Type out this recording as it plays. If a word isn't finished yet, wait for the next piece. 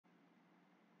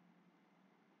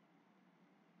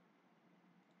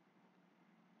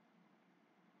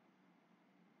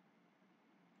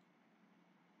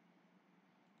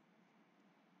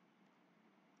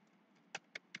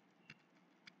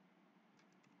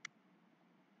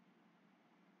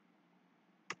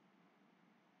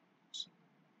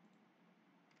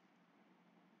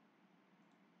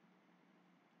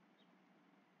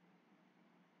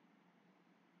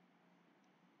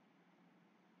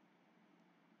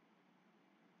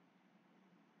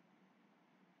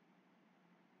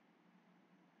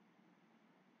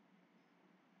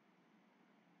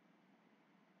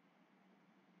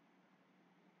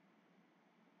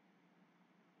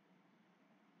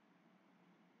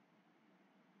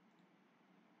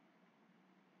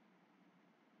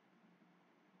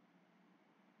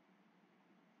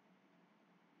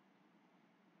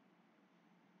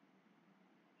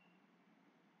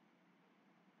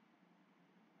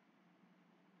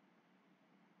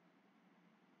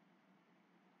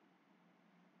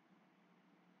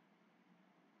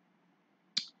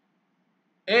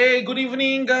Hey, good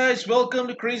evening, guys. Welcome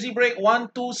to Krazybreak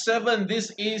 127.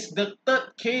 This is the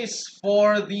third case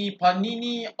for the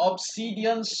Panini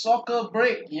Obsidian soccer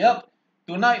break. Yep.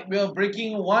 Tonight we are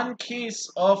breaking one case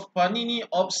of Panini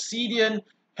Obsidian.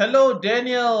 Hello,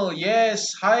 Daniel.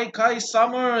 Yes. Hi, Kai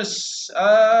Summers.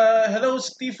 Hello,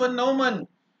 Stephen Noman.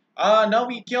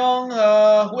 Nawi Kyong.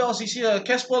 Who else is here?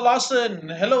 Casper Larson.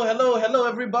 Hello,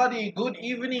 everybody. Good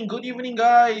evening,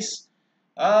 guys.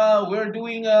 We're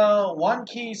doing one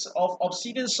case of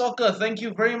Obsidian Soccer. Thank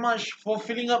you very much for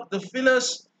filling up the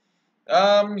fillers. We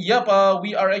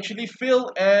are actually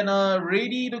filled and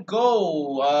ready to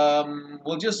go.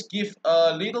 We'll just give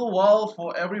a little while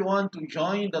for everyone to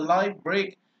join the live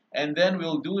break, and then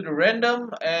we'll do the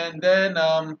random. And then,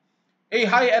 hey,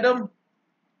 hi, Adam.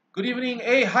 Good evening.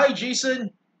 Hey, hi, Jason.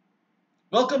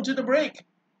 Welcome to the break.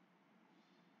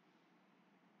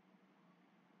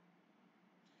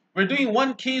 We're doing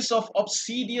one case of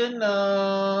Obsidian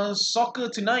Soccer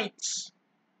tonight.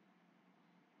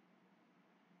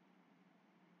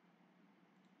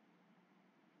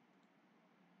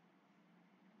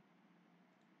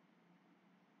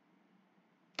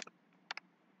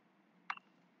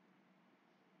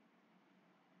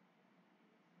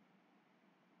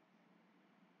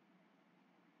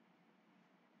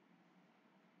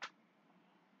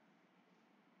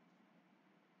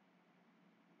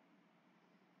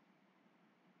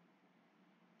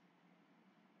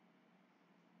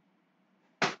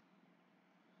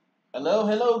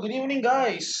 Hello, good evening,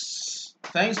 guys.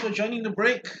 Thanks for joining the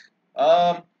break.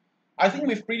 Um, I think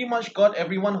we've pretty much got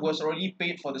everyone who has already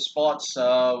paid for the spots.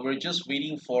 We're just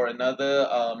waiting for another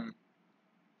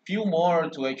few more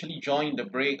to actually join the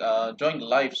break, join the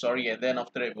live, sorry, and then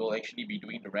after that we'll actually be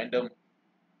doing the random.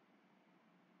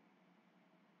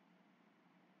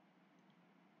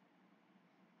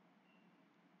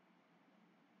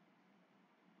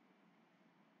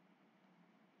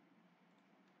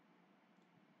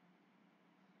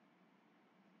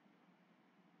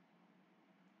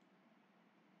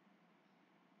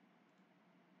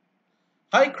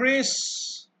 Hi,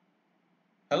 Chris.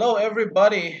 Hello,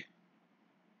 everybody.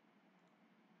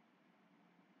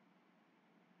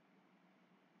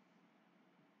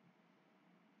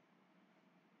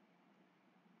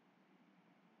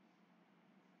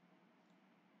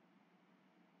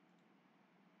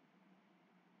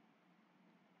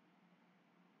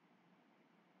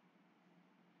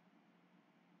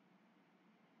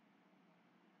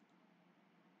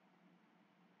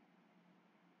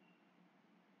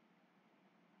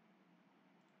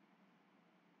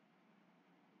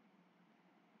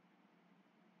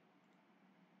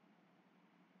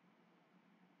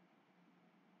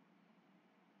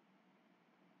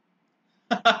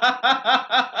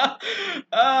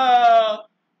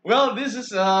 Well, this is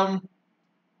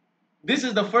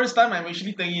the first time I'm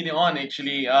actually turning it on.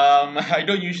 Actually, I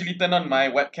don't usually turn on my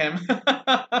webcam.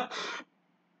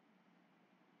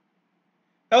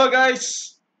 Hello,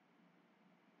 guys.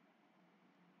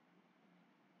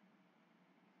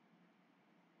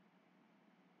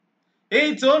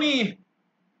 Hey, Tony.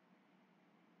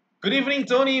 Good evening,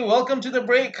 Tony. Welcome to the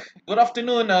break. Good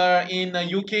afternoon in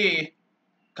UK.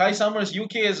 Kai Summers,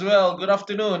 UK as well. Good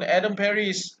afternoon. Adam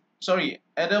Paris. Sorry,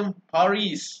 Adam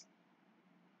Paris.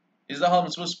 Is that how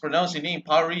I'm supposed to pronounce your name?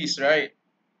 Paris, right?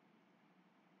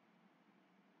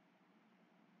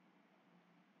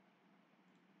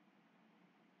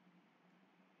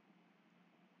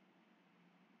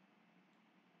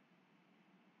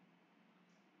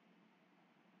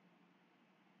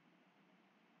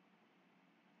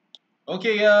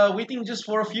 Okay, waiting just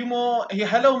for a few more. Hey,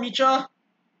 hello, Micha.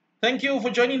 Thank you for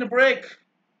joining the break.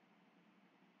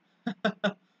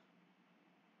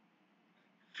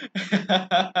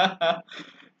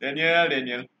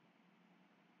 Daniel.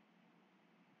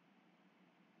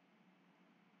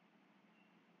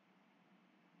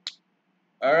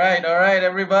 All right,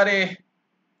 everybody.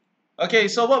 Okay,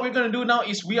 so what we're going to do now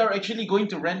is we are actually going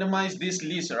to randomize this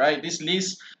list, right? This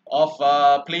list of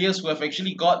players who have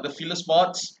actually got the filler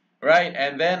spots, right?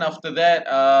 And then after that,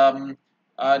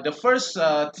 the first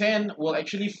 10 will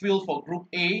actually fill for Group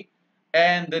A,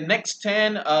 and the next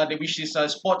 10, which is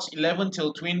spots 11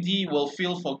 till 20, will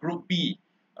fill for Group B.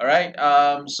 All right.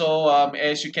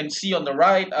 As you can see on the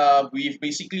right, we've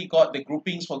basically got the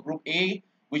groupings for Group A,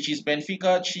 which is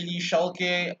Benfica, Chile,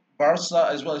 Schalke, Barca,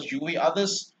 as well as Juve,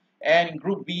 others. And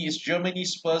Group B is Germany,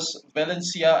 Spurs,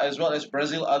 Valencia, as well as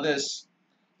Brazil, others.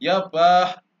 Yup.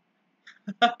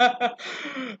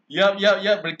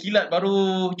 Yup. Berkilat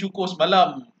baru cukur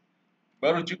semalam.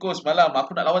 Baru cukur semalam.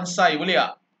 Aku nak lawan Sai, boleh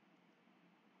tak?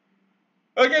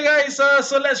 Okay, guys,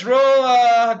 so let's roll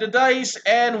the dice,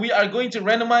 and we are going to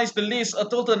randomize the list. A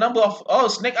total number of... Oh,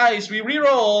 Snake Eyes, we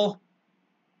reroll.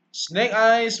 Snake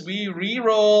Eyes, we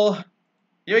reroll.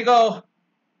 Here we go.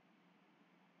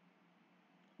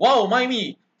 Wow,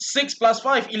 Miami. 6 plus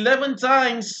 5, 11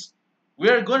 times.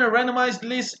 We're going to randomize the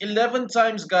list 11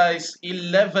 times, guys.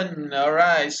 11.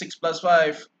 Alright, 6 plus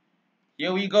 5.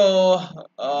 Here we go.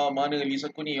 Mana list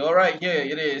aku ni? Alright, here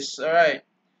it is. Alright.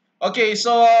 Okay,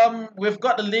 so we've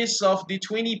got the list of the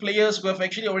 20 players who have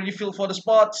actually already filled for the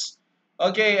spots.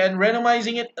 Okay, and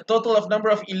randomizing it a total of number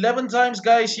of 11 times,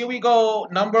 guys. Here we go.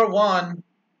 Number 1,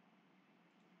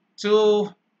 2,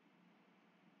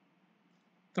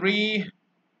 3,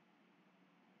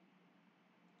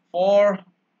 4,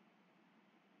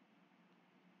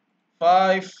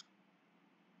 5,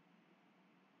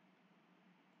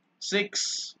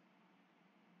 6,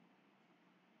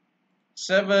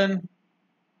 7,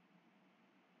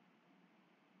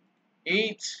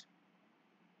 8,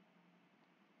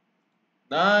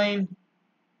 9,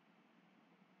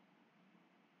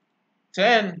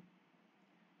 10.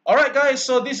 Alright, guys,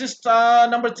 so this is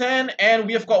number 10, and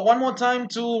we have got one more time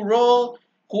to roll.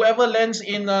 Whoever lands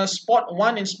in spot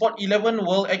 1 and spot 11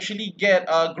 will actually get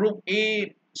Group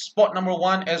A spot number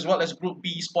 1 as well as Group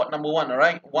B spot number 1,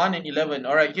 alright? 1 and 11.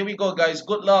 Alright, here we go, guys.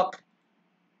 Good luck.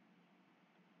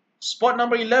 Spot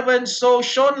number 11. So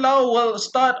Sean Lau will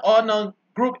start on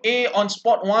Group A on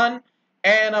spot 1,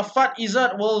 and Fat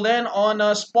Izzat will land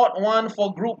on spot 1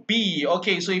 for Group B.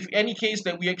 Okay, so if any case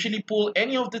that we actually pull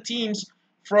any of the teams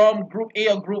from Group A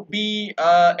or Group B,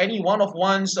 any one of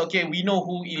ones, okay, we know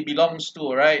who it belongs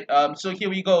to, right? So here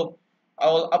we go. I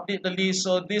will update the list.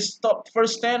 So this top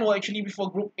first 10 will actually be for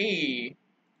Group A.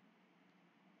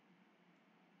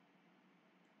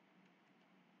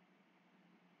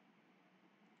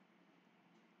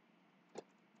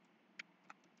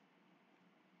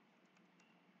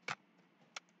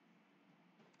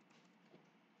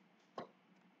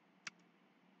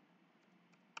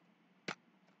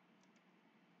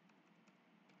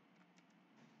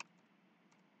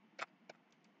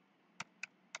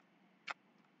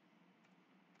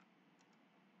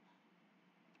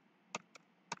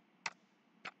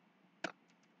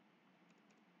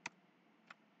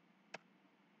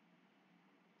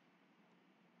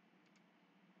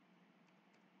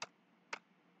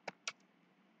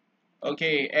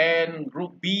 Okay, and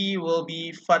Group B will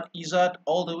be Fat Izzat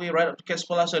all the way right up to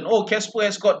Casper Larsen. Oh, Casper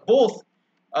has got both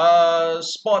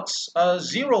spots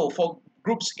 0 for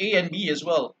Groups A and B as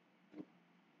well.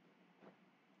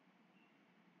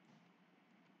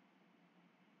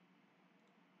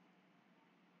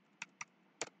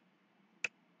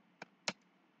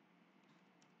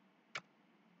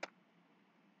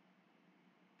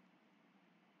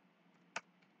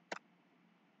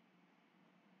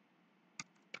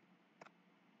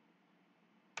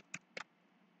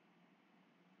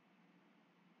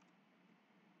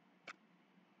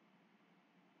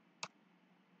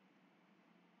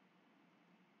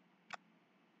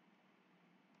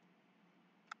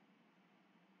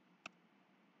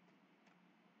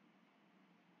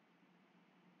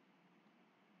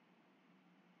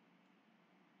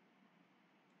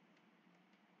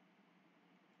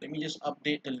 Let me just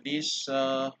update the list.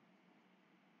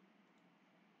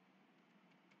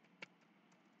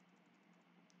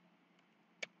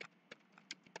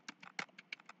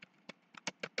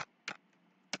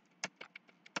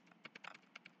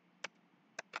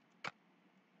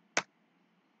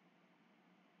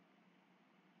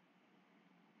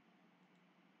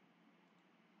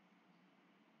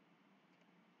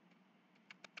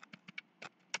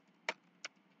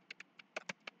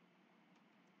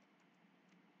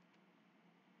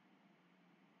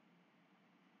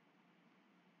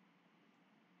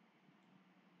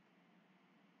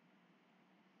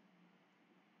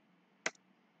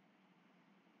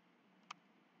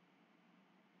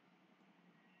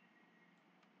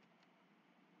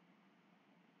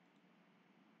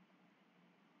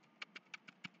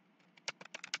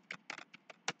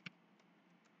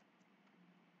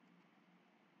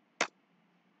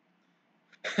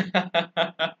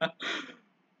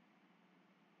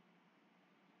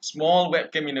 Small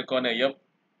webcam in the corner, yep.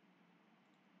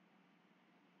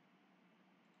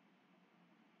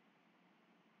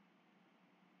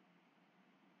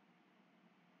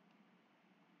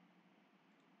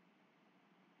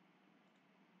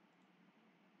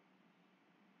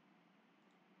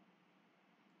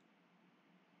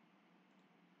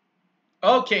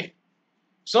 Okay,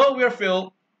 so we're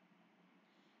filled.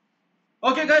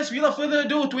 Okay, guys, without further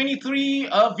ado, 23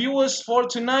 viewers for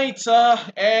tonight,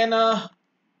 and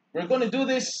we're gonna do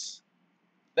this.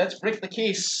 Let's break the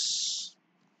case.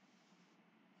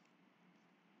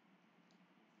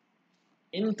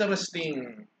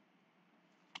 Interesting.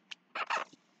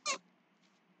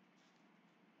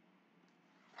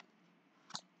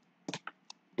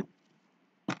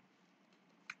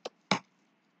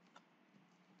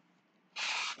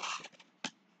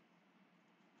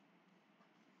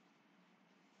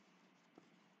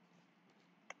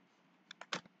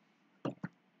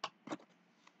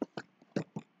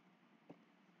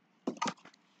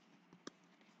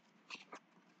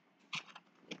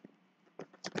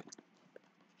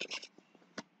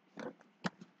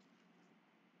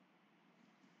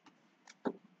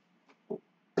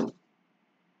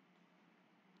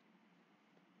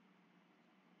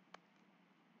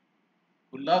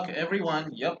 Good luck,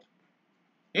 everyone. Yep.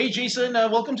 Hey, Jason,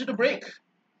 welcome to the break.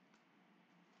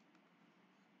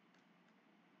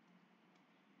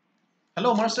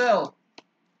 Hello, Marcel.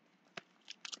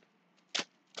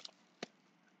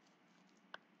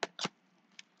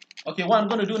 Okay, what I'm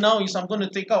going to do now is I'm going to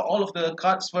take out all of the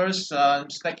cards first,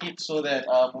 stack it so that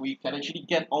we can actually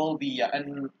get all the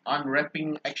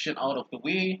unwrapping action out of the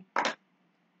way.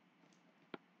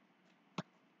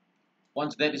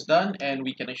 Once that is done, and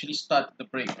we can actually start the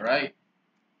break, right?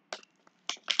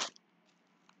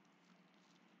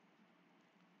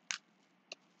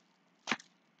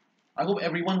 I hope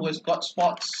everyone who has got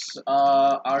spots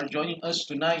are joining us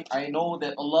tonight. I know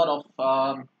that a lot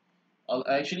of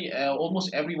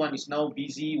almost everyone is now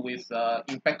busy with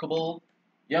Impeccable.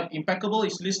 Yep, Impeccable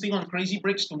is listing on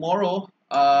Krazybreaks tomorrow.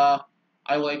 I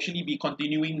will actually be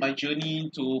continuing my journey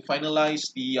to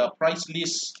finalize the price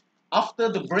list after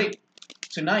the break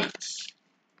tonight.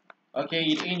 Okay,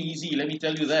 it ain't easy. Let me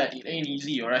tell you that. It ain't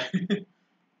easy, alright?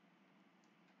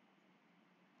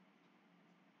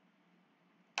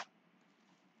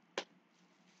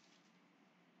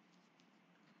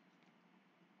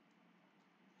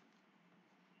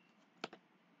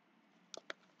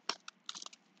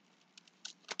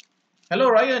 Hello,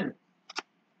 Ryan.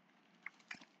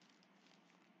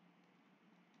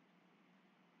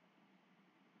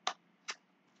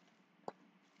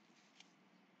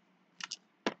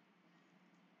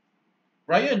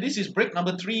 Ryan, this is break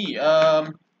number 3.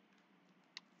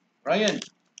 Ryan,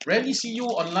 rarely see you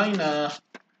online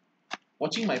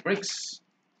watching my breaks.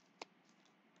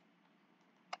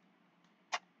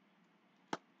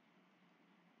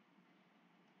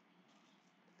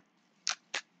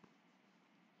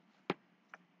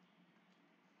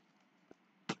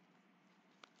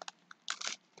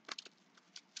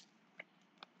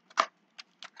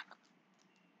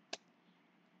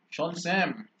 Sean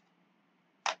Sam.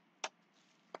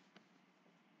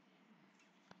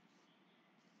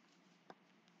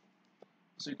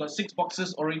 So you've got 6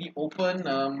 boxes already open.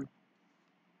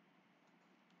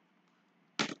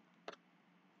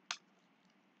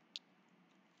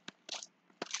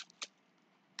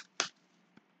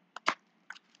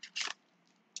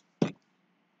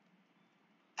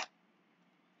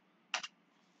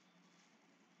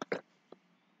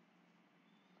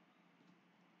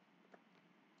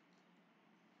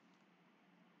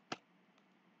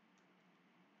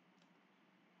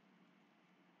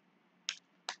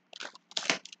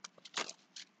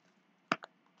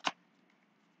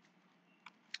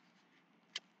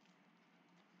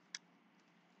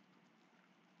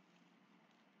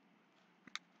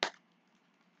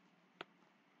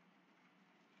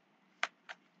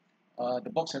 The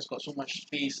box has got so much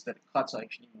space that the cards are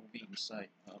actually moving inside.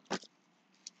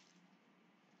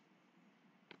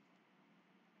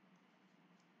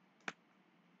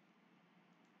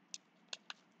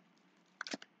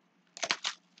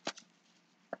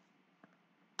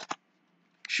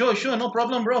 Sure, no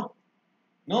problem, bro.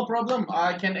 No problem.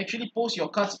 I can actually post your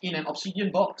cards in an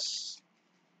Obsidian box.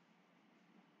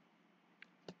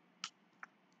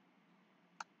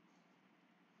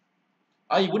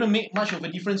 It wouldn't make much of a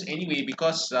difference anyway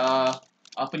because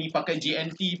apa ni pakai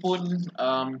GNT pun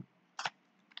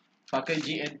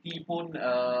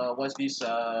what's this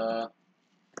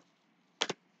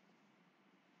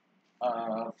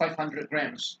 500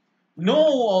 grams.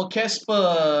 No,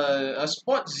 Casper, a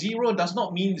spot 0 does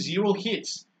not mean 0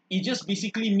 hits. It just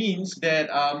basically means that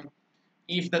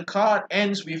if the card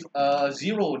ends with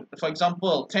 0, for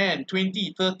example, 10,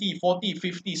 20, 30, 40,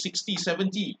 50, 60,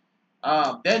 70,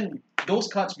 then those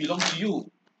cards belong to you.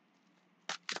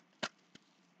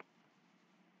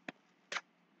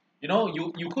 You know,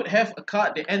 you could have a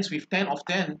card that ends with 10 of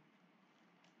 10,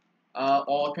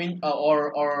 or 20,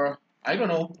 or I don't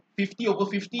know, 50 over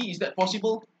 50. Is that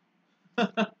possible?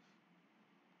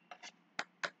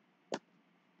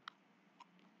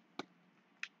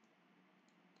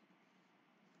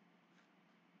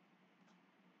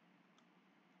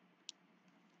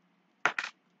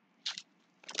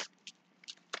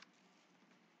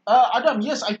 Adam,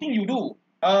 yes, I think you do.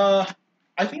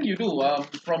 I think you do.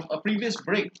 From a previous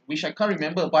break, which I can't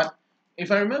remember, but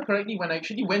if I remember correctly, when I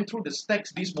actually went through the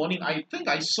stacks this morning, I think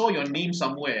I saw your name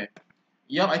somewhere.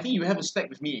 Yup, I think you have a stack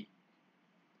with me.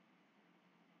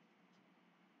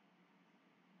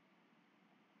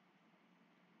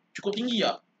 Cukup tinggi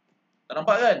tak? Tak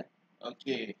nampak kan?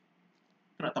 Okay.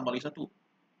 Kita nak tambah lagi satu.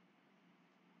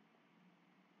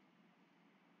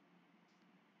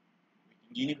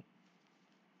 Tinggi ni.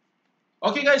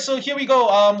 Okay guys, so here we go.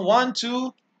 1,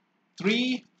 2,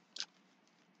 3,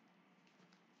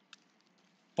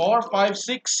 4, 5,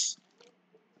 6,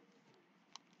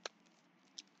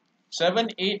 7,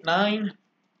 8, 9,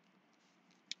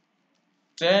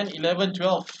 10, 11,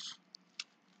 12.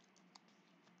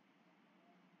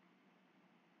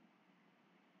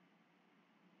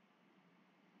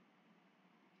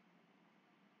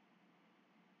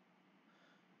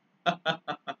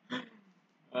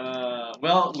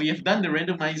 Well, we have done the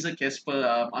randomizer,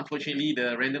 Casper. Unfortunately,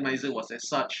 the randomizer was as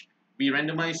such. We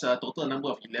randomized a total number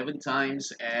of 11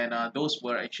 times, and those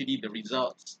were actually the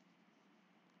results.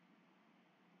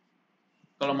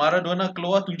 Kalau Maradona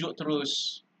keluar, tunjuk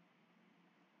terus.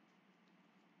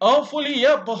 Hopefully,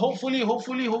 yep. Hopefully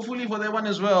for that one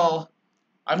as well.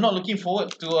 I'm not looking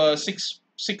forward to a six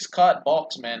card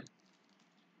box, man.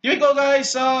 Here we go,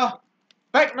 guys.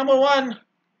 Pack number 1.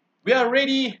 We are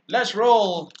ready. Let's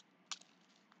roll.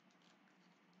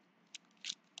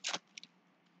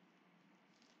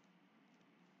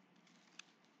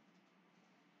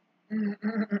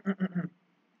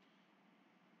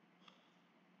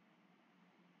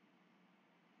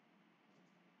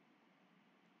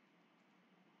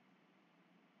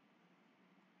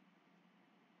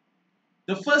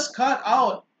 The first card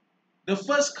out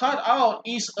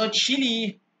is a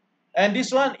Chile, and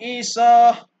this one is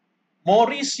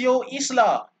Mauricio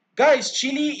Isla. Guys,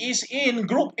 Chile is in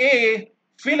Group A,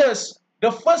 fillers.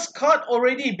 The first card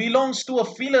already belongs to a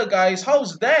filler, guys.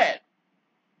 How's that?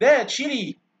 There,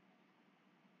 Chile.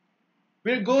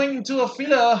 We're going into a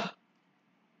filler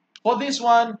for this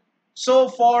one. So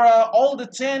for all the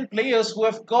 10 players who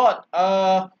have got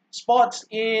spots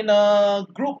in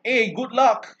Group A, good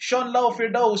luck. Sean Lau,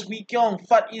 Firdaus, Wee Kyong,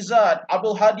 Fat Izzat,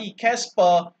 Abdul Hadi,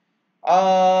 Casper,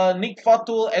 Nick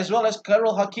Fatul, as well as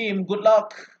Carol Hakim. Good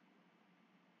luck.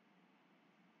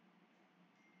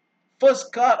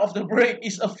 First card of the break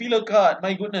is a filler card.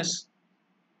 My goodness.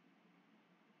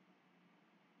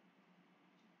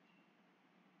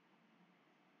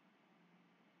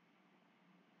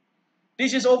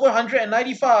 This is over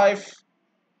 195.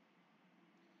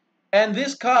 And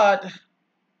this card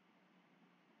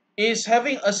is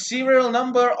having a serial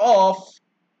number of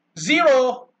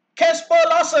 0. Casper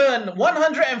Larsen,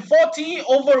 140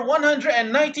 over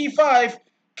 195.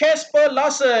 Casper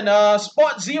Larsen,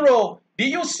 spot 0. Did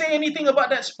you say anything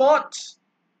about that spot?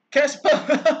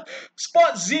 Casper,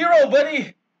 spot 0,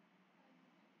 buddy.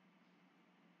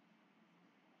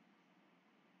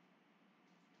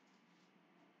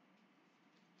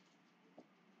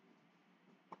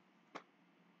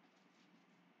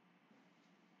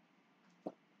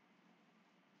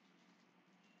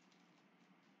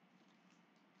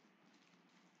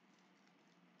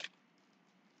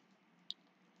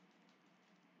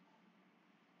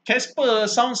 Casper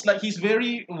sounds like he's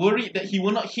very worried that he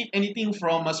will not hit anything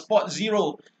from spot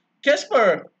 0.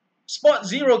 Casper, spot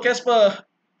 0, Casper.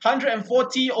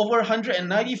 140 over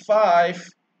 195.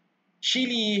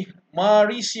 Chile,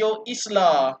 Mauricio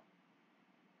Isla.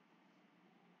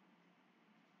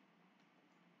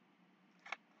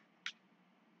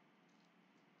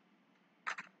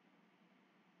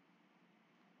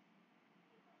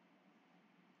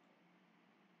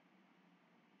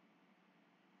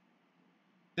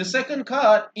 The second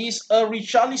card is a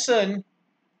Richarlison,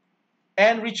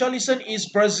 and Richarlison is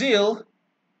Brazil,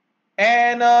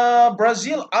 and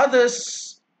Brazil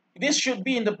others. This should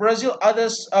be in the Brazil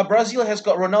others. Brazil has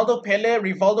got Ronaldo, Pele,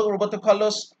 Rivaldo, Roberto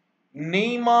Carlos,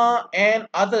 Neymar, and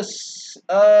others.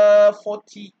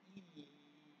 40.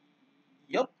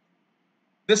 Yep.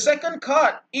 The second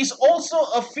card is also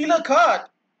a filler card.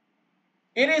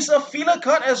 It is a filler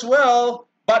card as well,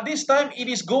 but this time it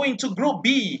is going to Group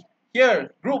B.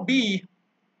 Here, Group B.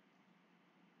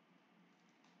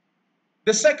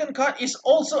 The second card is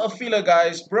also a filler,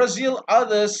 guys. Brazil,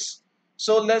 others.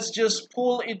 So let's just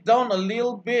pull it down a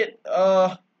little bit.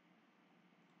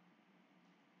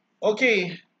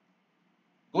 Okay.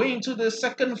 Going to the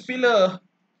second filler.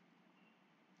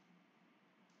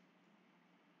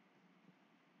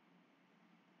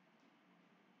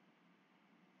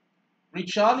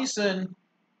 Richarlison.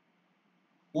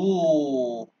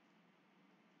 Ooh.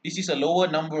 This is a lower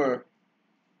number.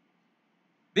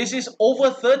 This is over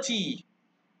 30.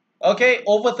 Okay,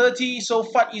 over 30. So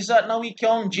Fat Izzat, Nawi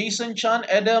Kyong, Jason Chan,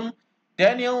 Adam,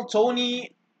 Daniel,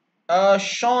 Tony,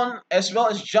 Sean, as well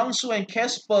as Jiangsu and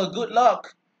Casper. Good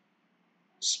luck.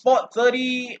 Spot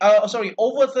 30, sorry,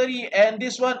 over 30, and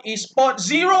this one is spot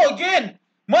 0 again.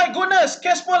 My goodness,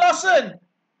 Casper Larsen.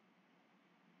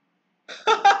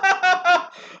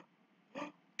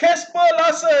 Casper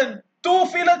Larsen, 2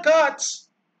 filler cards.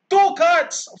 2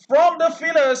 cards from the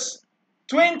fillers.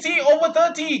 20 over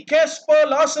 30, Casper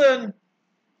Larsen.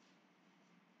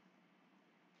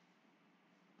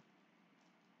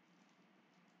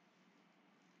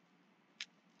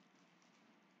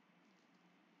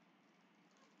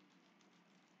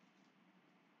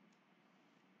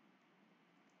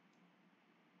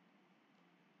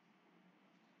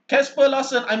 Casper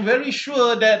Larsen, I'm very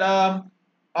sure that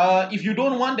if you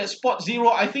don't want that spot 0,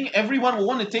 I think everyone will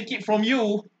want to take it from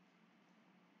you.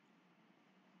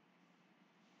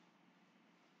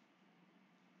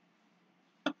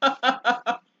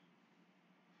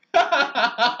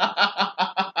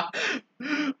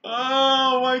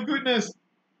 Oh my goodness.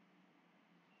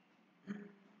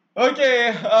 Okay,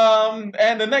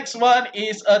 and the next one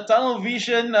is a Tunnel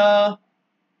Vision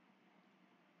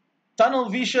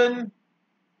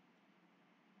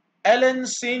Alan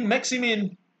Saint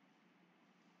Maximin,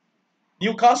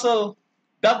 Newcastle.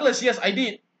 Douglas, yes, I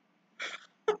did.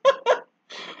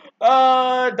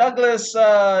 Douglas,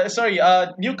 sorry,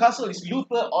 Newcastle is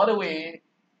Luther all the way.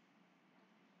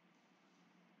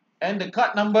 And the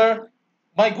card number,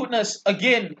 my goodness,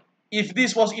 again, if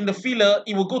this was in the filler,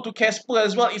 it will go to Casper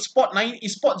as well. It's spot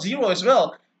 0 as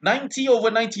well. 90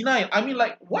 over 99. I mean,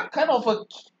 like, what kind of a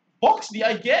box did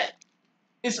I get?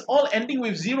 It's all ending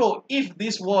with 0 if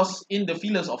this was in the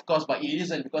fillers, of course, but it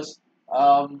isn't because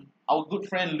our good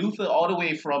friend Luther all the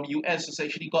way from US has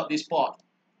actually got this spot.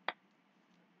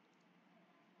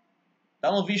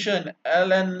 Tunnel Vision,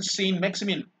 Alan Saint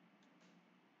Maximin.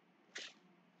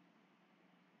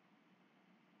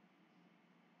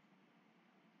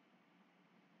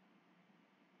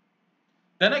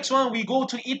 The next one, we go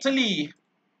to Italy.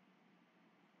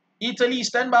 Italy,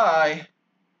 standby.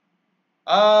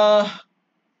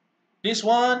 This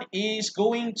one is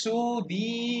going to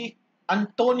the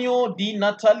Antonio Di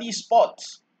Natale spot.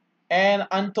 And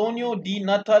Antonio Di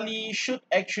Natale should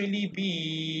actually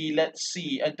be, let's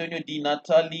see, Antonio Di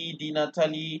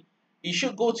Natale. It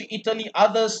should go to Italy,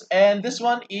 others, and this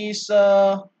one is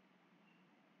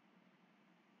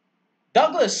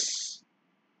Douglas.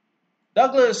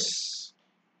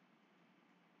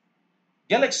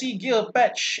 Galaxy Gear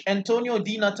patch, Antonio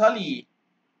Di Natale.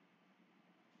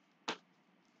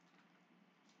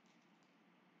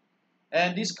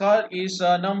 And this card is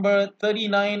number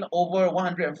 39 over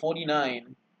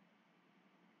 149.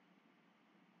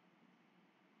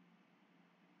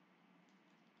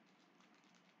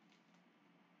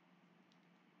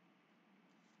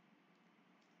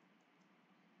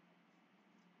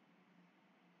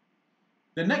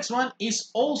 The next one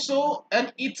is also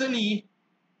an Italy,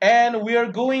 and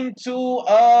we're going to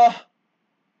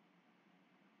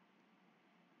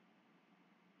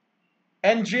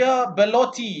Andrea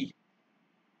Bellotti.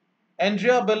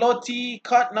 Andrea Bellotti,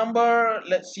 card number,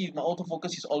 let's see, my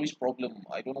autofocus is always problem.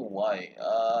 I don't know why.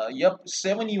 Yep,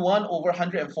 71 over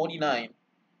 149.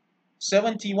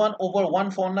 71 over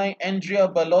 149, Andrea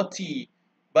Bellotti.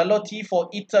 Bellotti for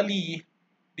Italy.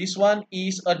 This one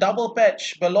is a double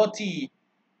patch, Bellotti.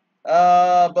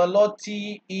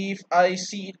 Bellotti, if I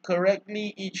see it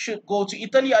correctly, it should go to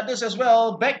Italy, others as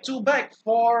well. Back to back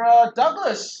for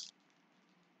Douglas.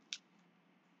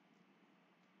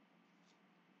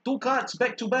 2 cards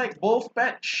back to back, both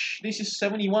patch. This is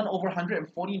 71 over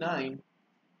 149.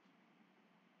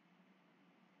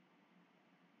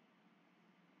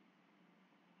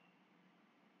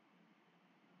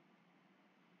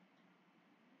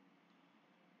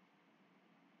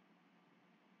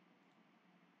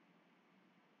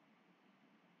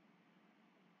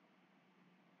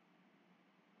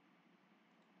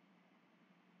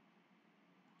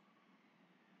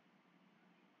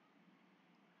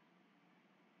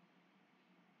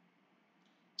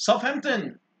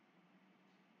 Southampton.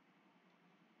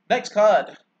 Next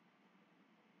card.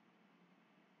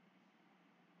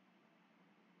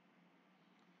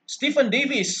 Stephen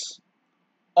Davis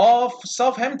of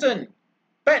Southampton.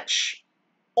 Patch.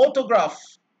 Autograph.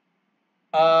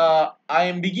 I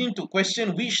am beginning to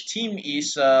question which team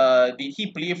did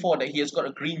he play for that he has got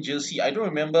a green jersey. I don't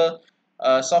remember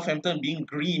Southampton being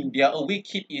green. Their away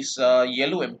kit is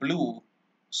yellow and blue.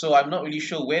 So I'm not really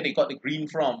sure where they got the green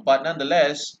from. But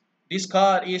nonetheless, this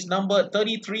card is number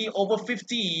 33 over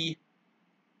 50.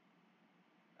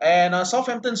 And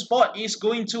Southampton spot is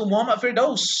going to Mohamed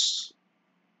Firdaus.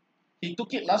 He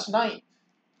took it last night.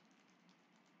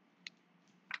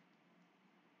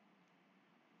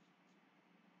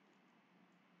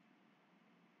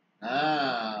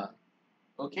 Ah,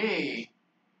 okay.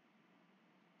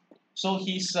 So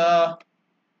he's so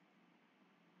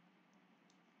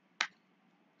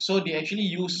they actually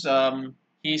use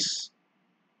his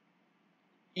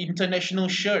international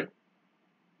shirt.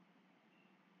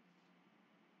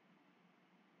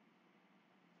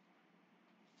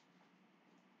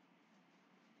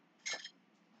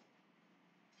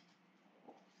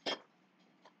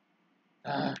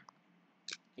 Ah,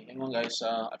 okay, hang on, guys.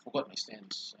 I forgot my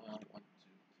stance. One, two.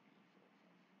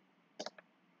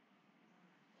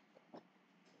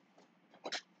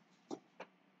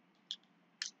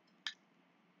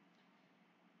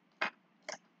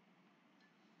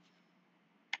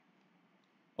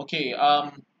 Okay.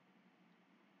 All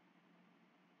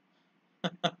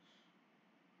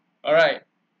right.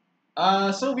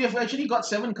 So we have actually got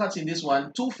 7 cards in this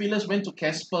one. 2 fillers went to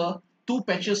Casper. 2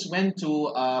 patches went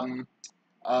to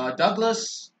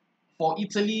Douglas for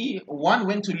Italy. 1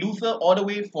 went to Luther all the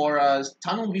way for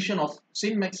Tunnel Vision of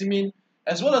Saint Maximin,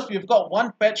 as well as we've got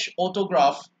 1 patch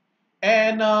autograph.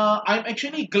 And I'm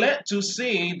actually glad to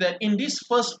say that in this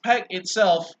first pack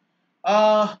itself,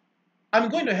 uh, I'm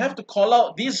going to have to call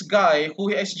out this guy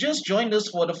who has just joined us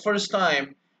for the first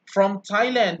time from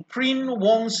Thailand, Prin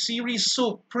Wong Siri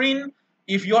Sup. Prin,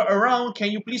 if you're around,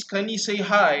 can you please kindly say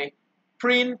hi?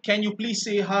 Prin, can you please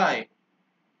say hi?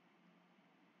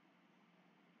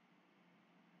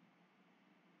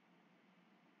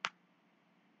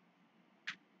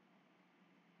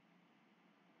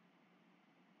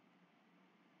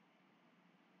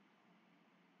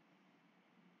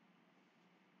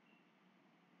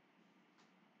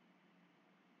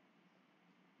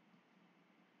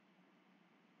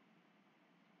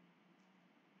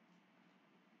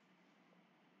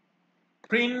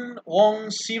 Prin Wong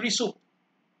Siri Sup.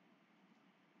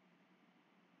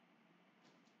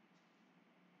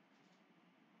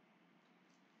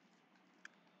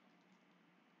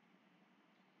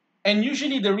 And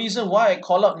usually the reason why I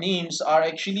call out names are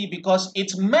actually because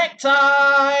it's Mac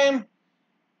time!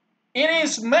 It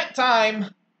is Mac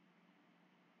time!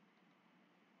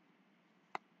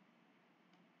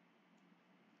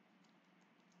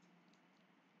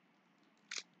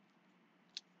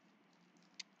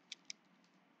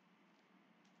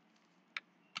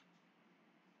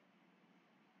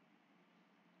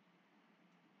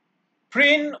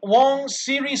 Prin Wong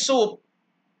Siri Sup.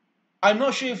 I'm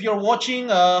not sure if you're watching,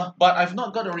 but I've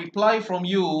not got a reply from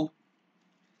you.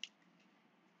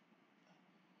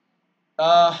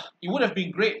 It would have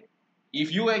been great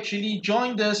if you actually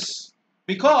joined us,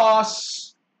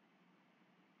 because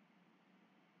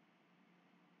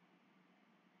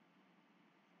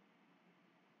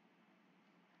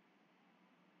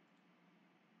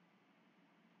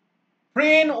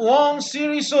Prin Wong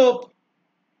Sirisop,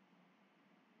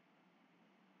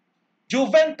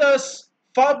 Juventus,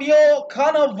 Fabio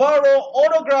Cannavaro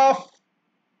autograph,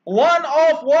 1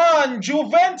 of 1,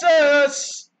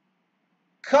 Juventus,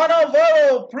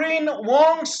 Cannavaro, Prin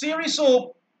Wong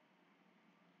Sirisop,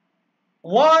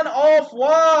 1 of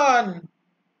 1,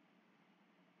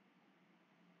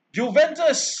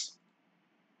 Juventus.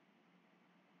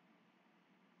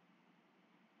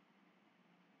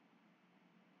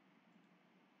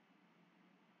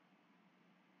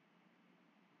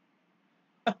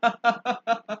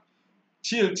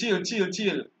 Chill, chill, chill,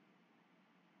 chill.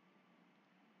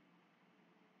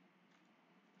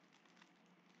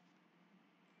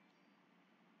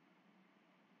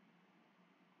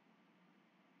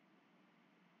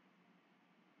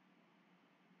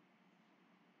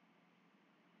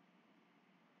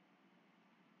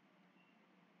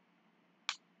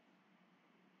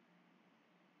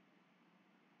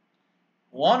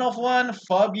 One of 1,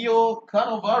 Fabio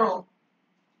Cannavaro.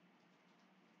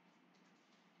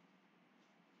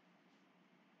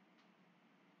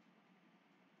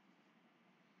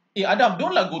 Hey Adam,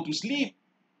 don't like go to sleep.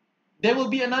 There will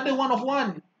be another 1 of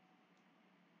 1.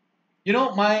 You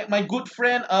know, my good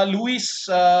friend Luis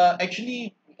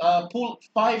actually pulled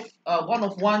 5 1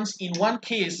 of 1s in 1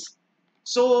 case.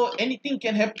 So anything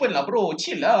can happen lah, bro.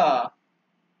 Chill lah.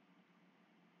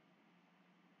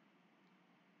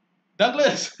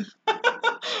 Douglas.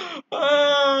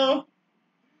 uh,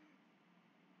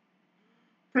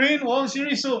 Print Wong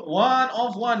series, so 1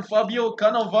 of 1, Fabio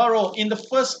Cannavaro in the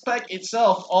first pack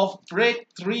itself of break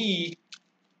 3.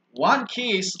 1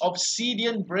 case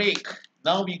Obsidian break.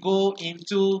 Now we go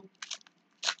into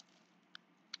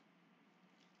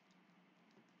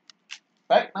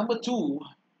pack number 2.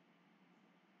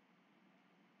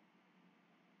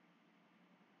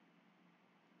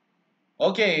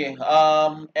 Okay,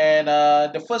 and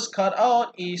the first card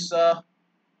out is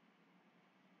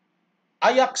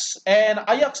Ajax, and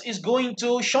Ajax is going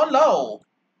to Sean Lau.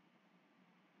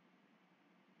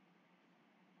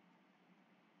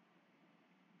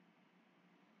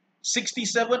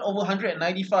 67 over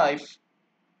 195.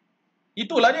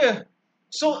 Itulah dia.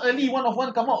 So early, one of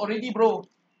one come out already, bro.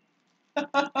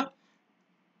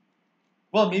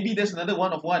 Well, maybe there's another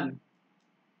one of one.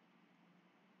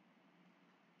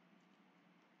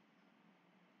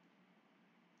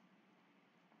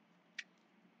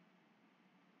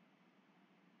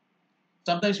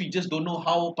 Sometimes we just don't know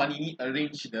how Panini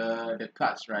arrange the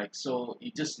cards, right? So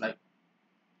it just like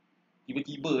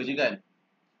tiba-tiba je kan.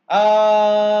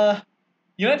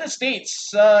 United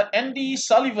States, Andy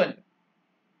Sullivan.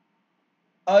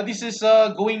 This is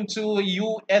going to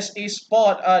USA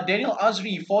Sport. Daniel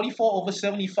Azri, 44 over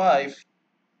 75.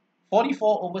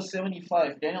 44 over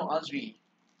 75, Daniel Azri.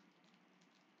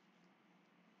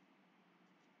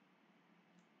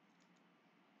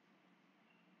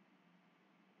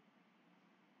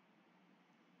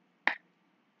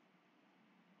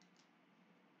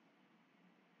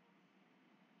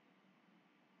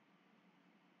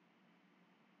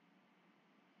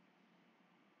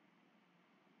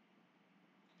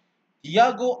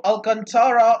 Diego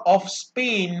Alcantara of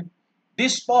Spain.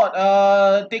 This spot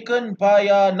taken by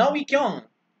Nawi Kyong.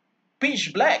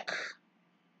 Pitch black.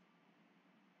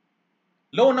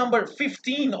 Low number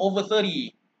 15 over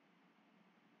 30.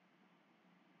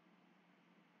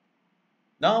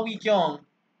 Nawi Kyong.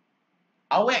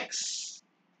 Awex.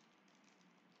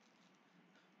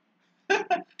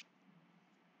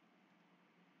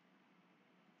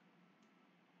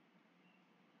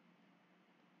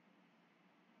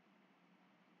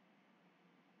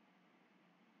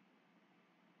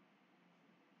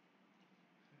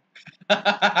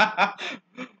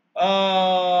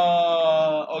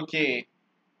 Okay.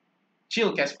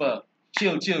 Chill, Casper.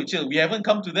 Chill, chill, chill. We haven't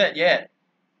come to that yet.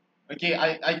 Okay,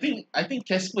 I think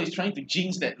Casper is trying to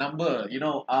jinx that number. You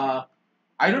know, I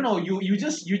don't know. You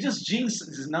just jinx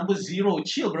this number 0.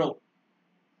 Chill, bro.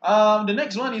 The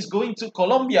next one is going to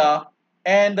Colombia,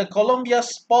 and the Colombia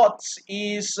spots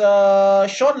is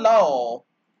Sean Lau.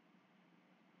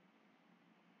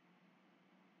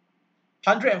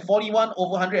 141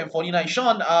 over 149.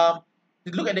 Sean,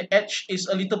 look at the edge is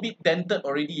a little bit dented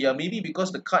already. Yeah, maybe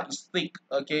because the card is thick.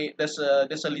 Okay, there's a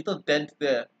little dent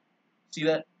there. See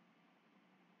that?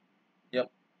 Yep.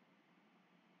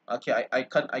 Okay, I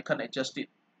can't adjust it.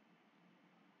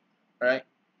 All right.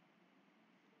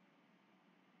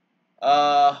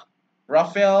 Uh,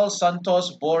 Rafael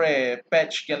Santos Bore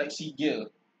patch Galaxy Gear.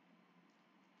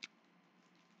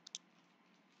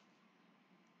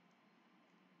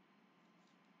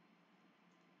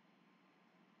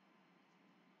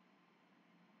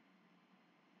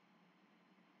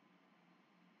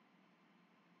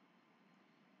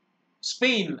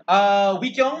 Spain.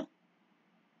 Wee Kyung.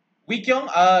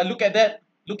 Look at that.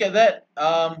 Look at that.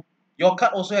 Your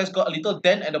card also has got a little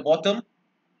dent at the bottom.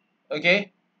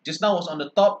 Okay. Just now was on the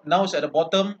top. Now it's at the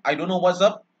bottom. I don't know what's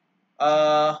up.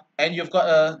 And you've got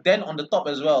a dent on the top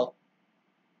as well.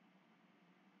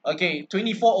 Okay,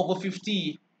 24 over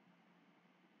 50.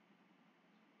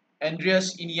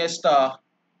 Andreas Iniesta.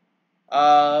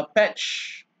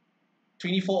 Patch.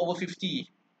 24 over 50.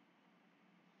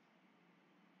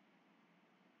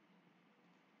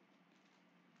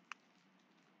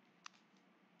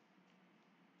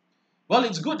 Well,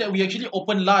 it's good that we actually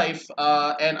open live,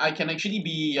 and I can actually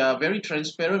be very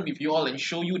transparent with you all and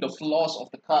show you the flaws of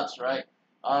the cards, right?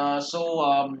 What's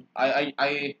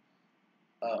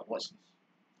this?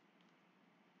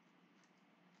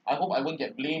 I hope I won't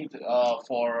get blamed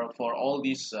for all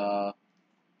these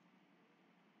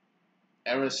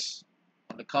errors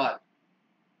on the card.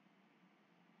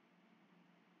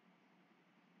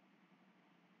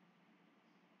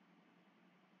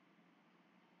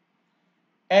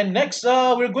 And next,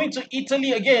 we're going to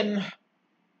Italy again.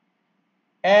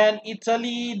 And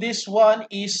Italy, this one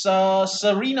is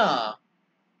Serena.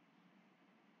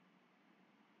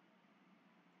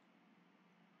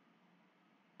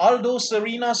 Aldo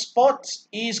Serena spot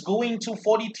is going to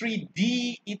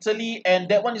 43D Italy, and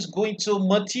that one is going to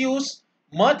Matthews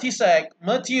Martisak.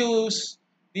 Matthews,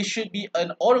 this should be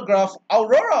an autograph,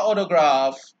 Aurora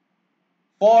autograph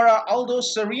for Aldo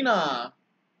Serena.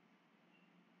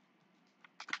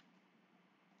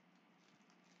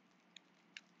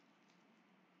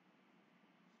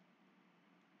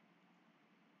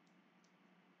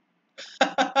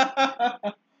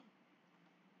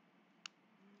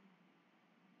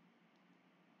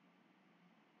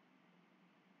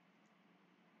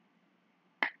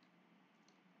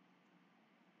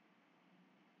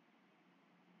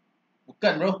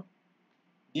 Bukan bro.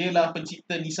 Dia lah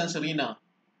pencipta Nissan Serena.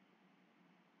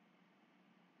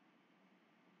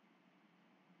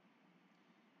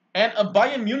 And a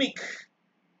Bayern Munich.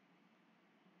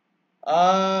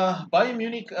 Bayern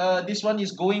Munich, this one is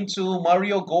going to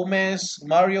Mario Gomez.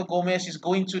 Mario Gomez is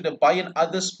going to the Bayern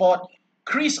other spot.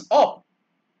 Chris Opp.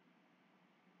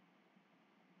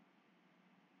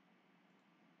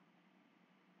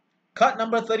 Card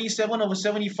number 37 over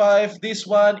 75. This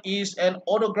one is an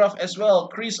autograph as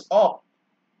well. Chris Opp.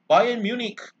 Bayern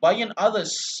Munich. Bayern other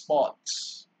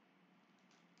spots.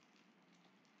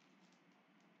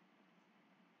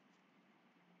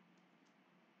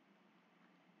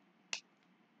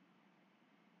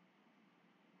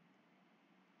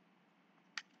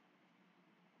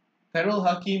 Carol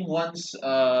Hakim wants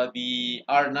the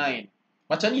R9.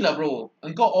 Macam ni lah bro.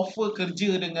 Engkau offer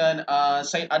kerja dengan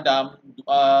Syed Adam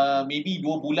maybe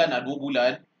 2 bulan lah, 2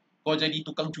 bulan. Kau jadi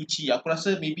tukang cuci. Aku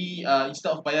rasa maybe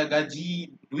instead of bayar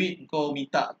gaji, duit kau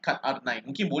minta kad R9.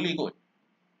 Mungkin boleh kot.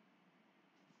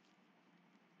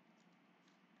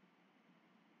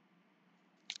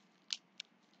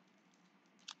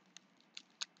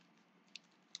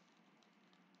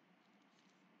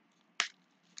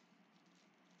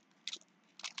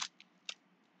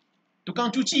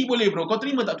 Tukang cuci boleh bro. Kau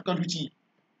terima tak tukang cuci?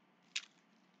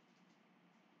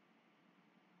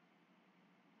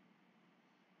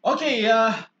 Okay,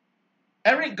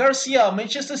 Eric Garcia,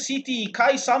 Manchester City,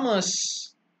 Kai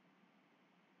Summers.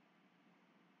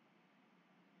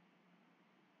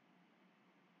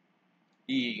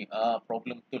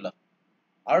 Problem betul lah.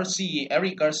 RC,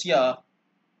 Eric Garcia.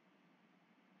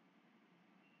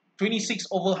 26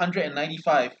 over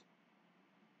 195.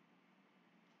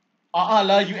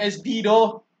 Lah USD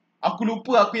doh. Aku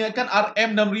lupa, aku ingatkan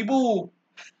RM 6000.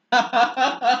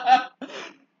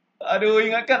 Aduh,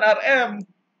 ingatkan RM.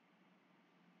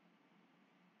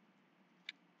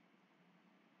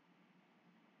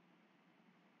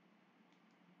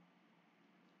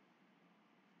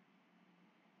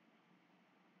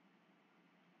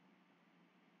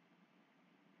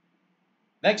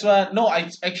 Next one. No,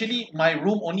 actually my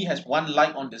room only has one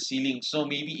light on the ceiling, so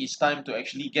maybe it's time to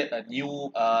actually get a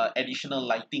new additional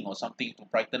lighting or something to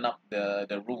brighten up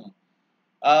the room.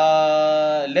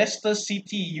 Leicester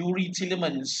City, Yuri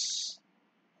Tillemans.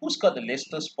 Who's got the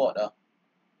Leicester spot?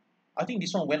 I think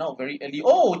this one went out very early.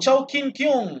 Oh, Chow Kin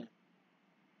Kyung.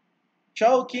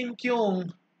 Chow Kin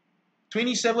Kyung.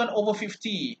 27 over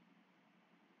 50.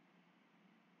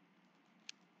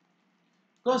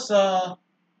 Because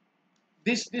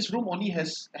this room only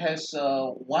has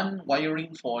one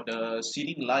wiring for the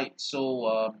ceiling light,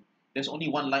 so there's only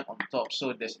one light on top,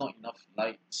 so there's not enough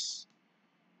lights.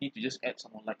 Need to just add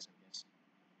some more lights, I guess.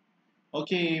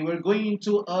 Okay, we're going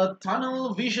into a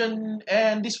tunnel vision,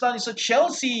 and this one is a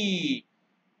Chelsea.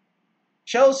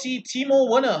 Chelsea, Timo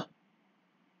Werner.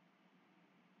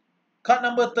 Card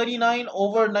number 39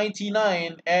 over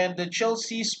 99, and the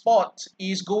Chelsea spot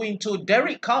is going to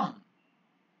Derek Kam.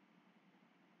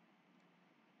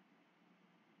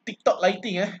 TikTok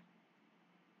lighting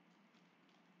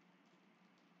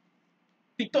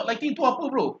TikTok lighting tu apa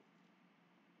bro?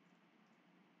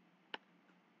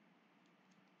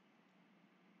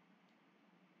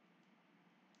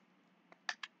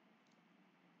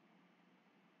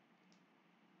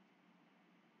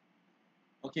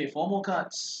 Okay, 4 more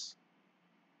cards.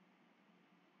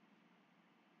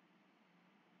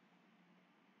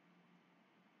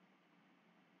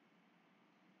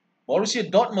 Borussia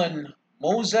Dortmund,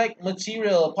 Mosaic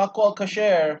Material, Paco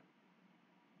Alcacer,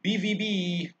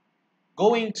 BVB,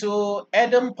 going to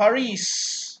Adam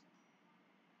Paris.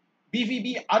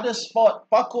 BVB other spot,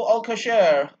 Paco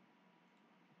Alcacer.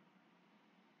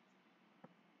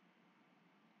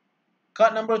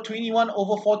 Card number 21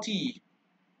 over 40.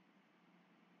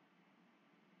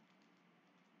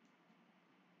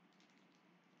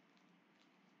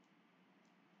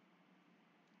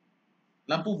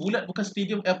 Lampu bulat bukan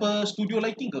stadium studio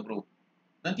lighting ke bro?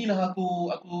 Nantilah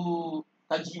aku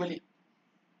kaji balik.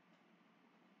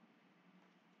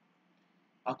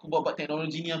 Aku buat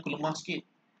teknologi ni aku lemah sikit.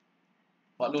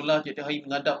 Maklumlah tiap-tiap hari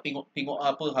mengadap tengok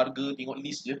harga, tengok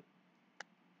list je.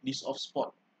 List of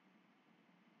spot.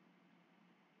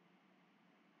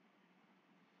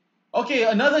 Okay,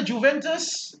 another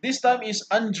Juventus. This time is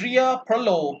Andrea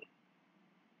Pirlo.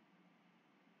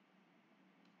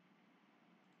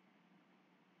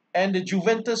 And the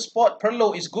Juventus spot,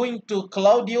 Pirlo, is going to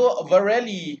Claudio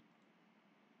Varelli.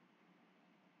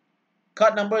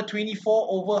 Card number 24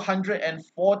 over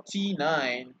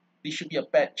 149. This should be a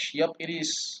patch. Yup, it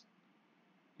is.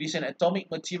 It is an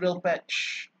atomic material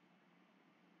patch.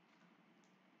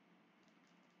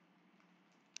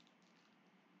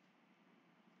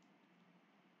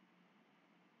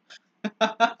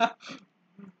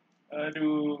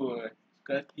 Aduh,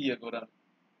 suka hati ya korang.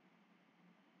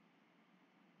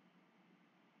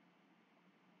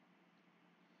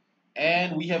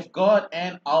 And we have got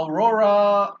an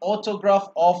Aurora autograph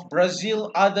of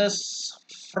Brazil Others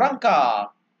Franca.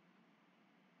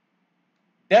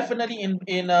 Definitely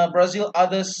in Brazil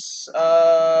Others,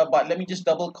 but let me just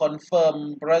double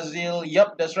confirm. Brazil,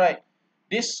 yep, that's right.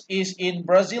 This is in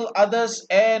Brazil Others,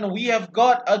 and we have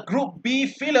got a Group B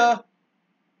filler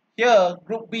here.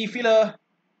 Group B filler.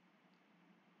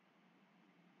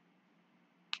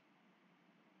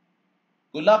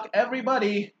 Good luck,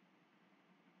 everybody,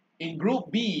 in Group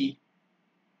B.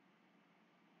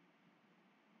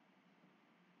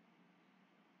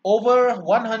 Over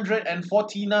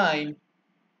 149.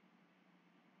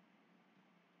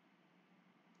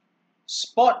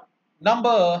 Spot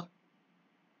number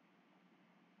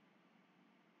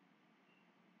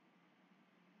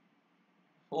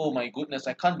oh my goodness,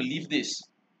 I can't believe this.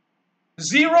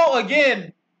 0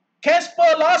 again.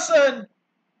 Casper Larsen.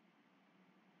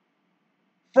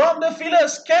 From the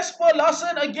fillers, Casper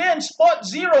Larsen again, spot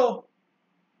 0.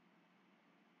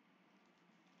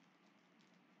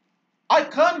 I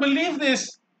can't believe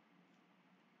this.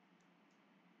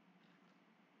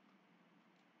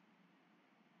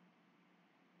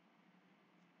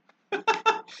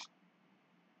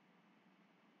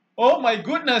 Oh my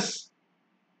goodness.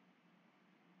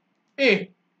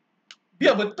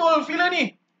 Biar betul filler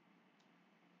ni.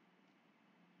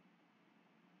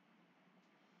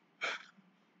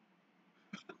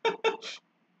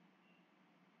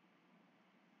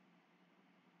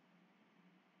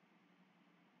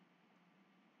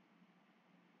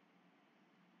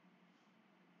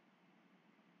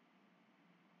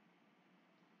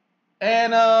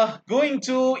 And going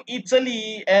to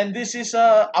Italy, and this is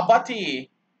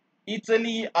Abate.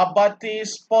 Italy Abate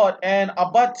spot, and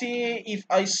Abate, if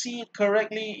I see it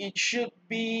correctly, it should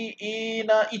be in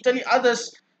Italy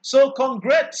Others. So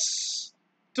congrats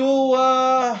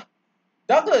to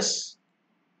Douglas.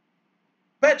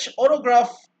 Patch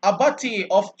autograph Abate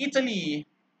of Italy.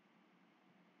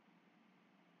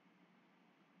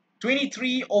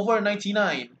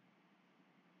 23/99.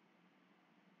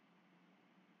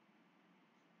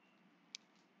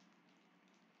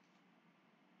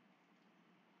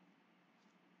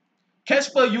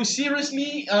 Casper, you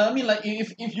seriously? I mean, like,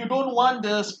 if you don't want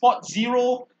the spot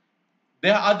 0,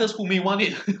 there are others who may want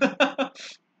it.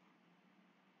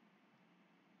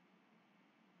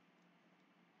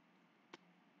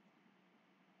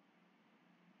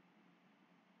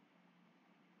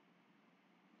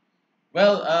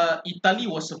 Well, Italy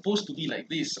was supposed to be like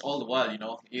this all the while, you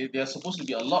know. There are supposed to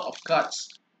be a lot of cards.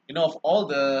 You know, of all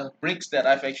the breaks that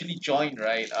I've actually joined,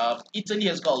 right? Italy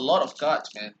has got a lot of cards,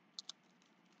 man.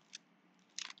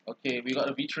 Okay, we got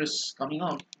a Beatrice coming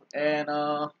out. And,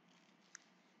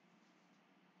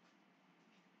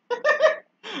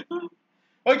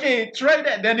 okay, try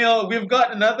that, Daniel. We've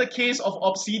got another case of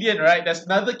Obsidian, right? There's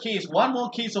another case. One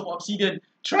more case of Obsidian.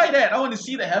 Try that. I want to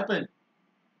see that happen.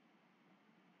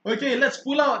 Okay, let's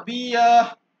pull out the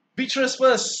Beatrice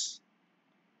first.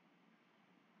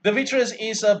 The Beatrice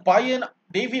is Bayern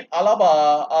David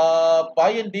Alaba.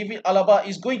 Bayern David Alaba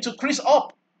is going to Chris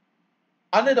Op.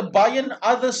 Under the Bayern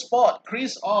other spot,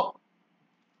 Chris Op.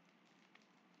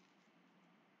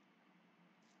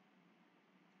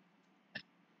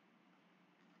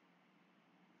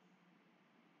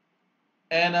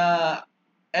 And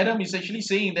Adam is actually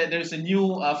saying that there's a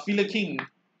new filler king.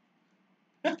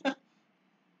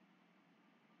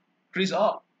 Chris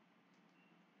Op.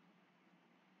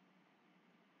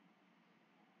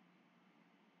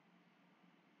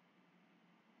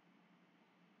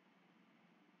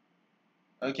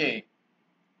 Okay.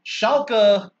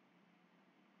 Schalke.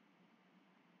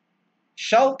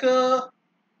 Schalke,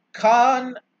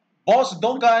 Khan, Boss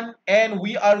Dongan, and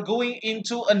we are going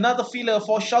into another filler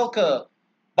for Schalke.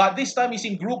 But this time it's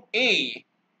in Group A.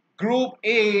 Group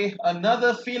A,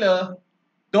 another filler.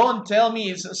 Don't tell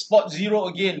me it's spot 0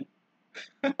 again.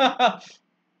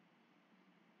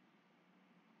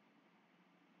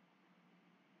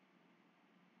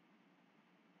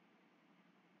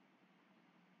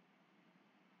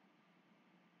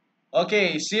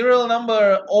 Okay, serial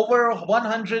number over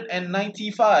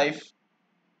 195.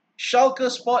 Schalke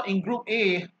spot in Group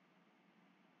A.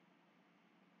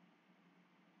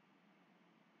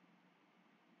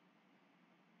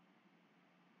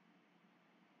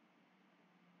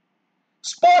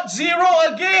 Spot 0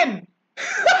 again!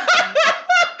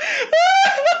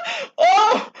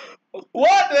 Oh,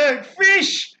 what a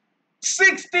fish!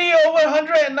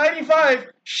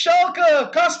 60/195.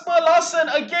 Schalke, Kasper Larsen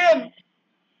again.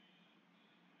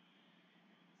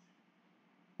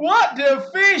 What the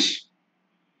fish?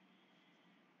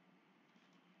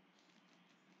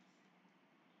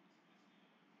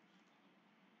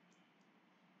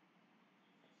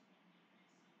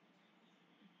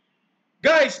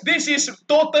 Guys, this is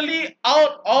totally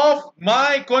out of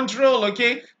my control,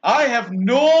 okay? I have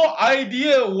no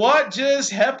idea what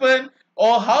just happened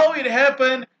or how it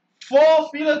happened. 4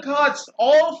 filler cards,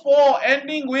 all 4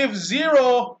 ending with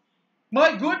 0.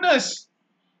 My goodness.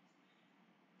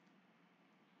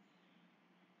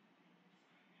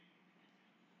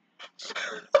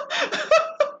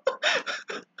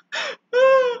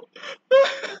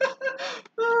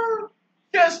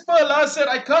 Casper Larsen,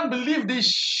 I can't believe this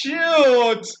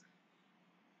shoot.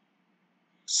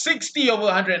 60 over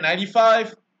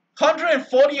 195,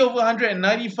 140 over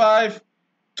 195,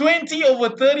 20 over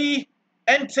 30,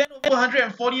 and 10 over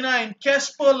 149.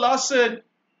 Casper Larsen.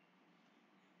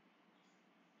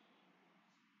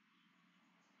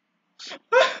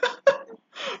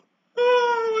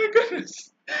 Oh my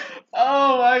goodness.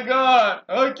 Oh my god.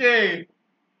 Okay.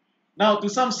 Now to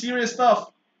some serious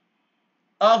stuff.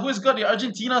 Who's got the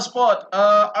Argentina spot?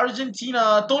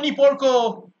 Argentina, Tony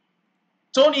Porco.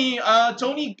 Tony got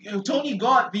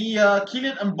the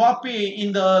Kylian Mbappe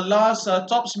in the last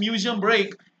Topps Museum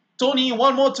break. Tony,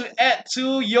 one more to add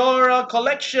to your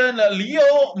collection.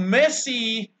 Leo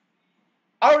Messi,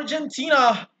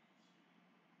 Argentina.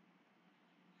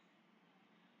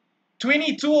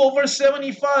 22 over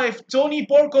 75. Tony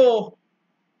Porco.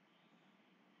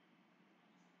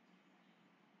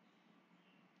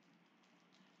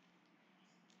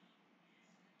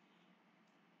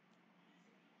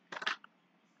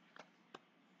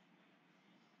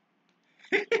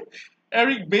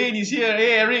 Eric Bain is here.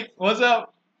 Hey, Eric, what's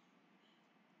up?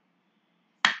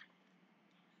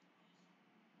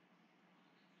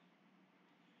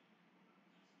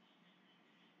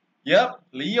 Yep,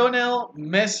 Lionel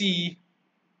Messi.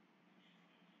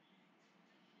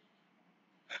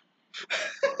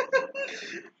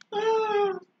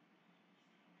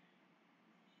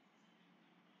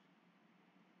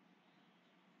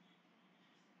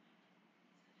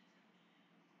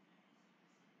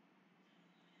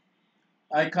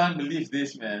 I can't believe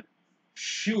this, man.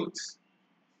 Shoot.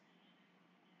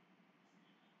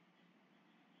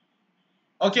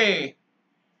 Okay,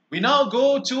 we now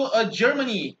go to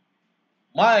Germany.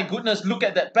 My goodness, look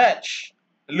at that patch.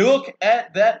 Look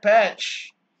at that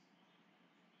patch.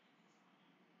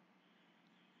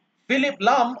 Philip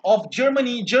Lahm of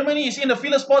Germany. Germany is in the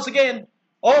filler spots again.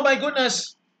 Oh my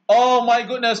goodness. Oh my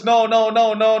goodness. No, no,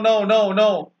 no, no, no, no,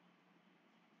 no.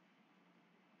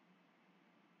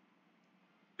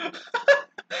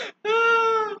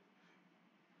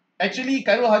 Actually,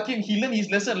 Cairo Hakim, he learned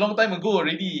his lesson a long time ago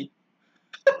already.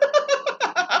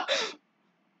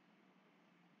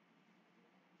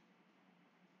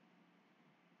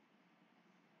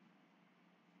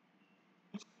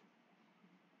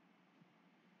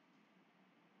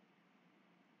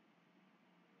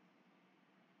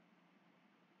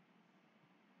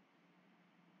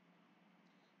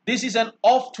 This is an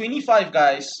off 25,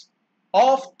 guys.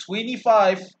 Off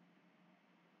 25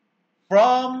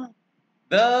 from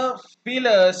the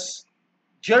fillers.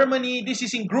 Germany, this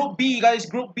is in Group B, guys.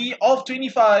 Group B of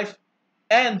 25.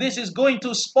 And this is going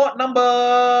to spot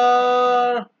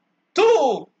number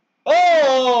 2.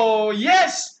 Oh,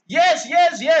 yes, yes,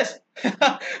 yes, yes.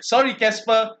 Sorry,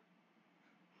 Casper.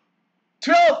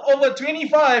 12 over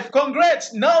 25.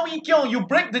 Congrats, Now Wee Kyung. You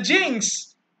break the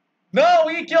jinx. Now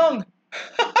Wee Kyung.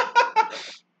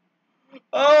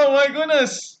 Oh my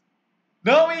goodness.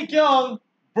 Now Wee Kyung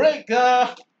break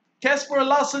Casper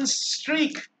Larsen's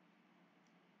streak.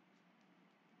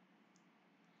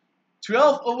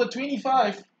 12 over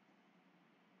 25.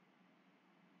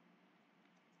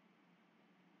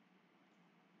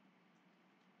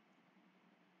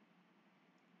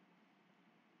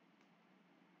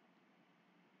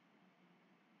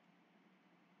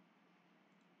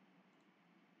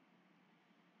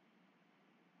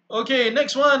 Okay,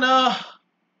 next one.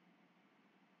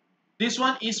 This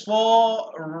one is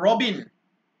for Robin.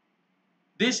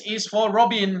 This is for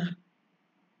Robin.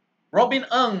 Robin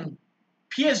Ng.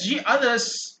 PSG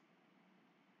others.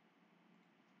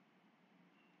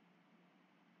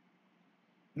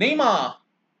 Neymar.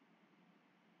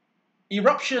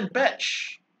 Eruption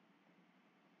patch.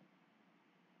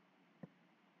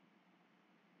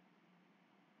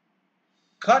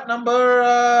 Card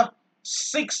number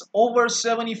 6 over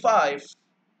 75.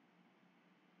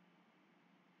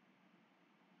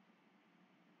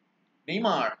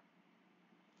 Neymar.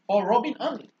 For Robin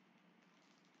Ng.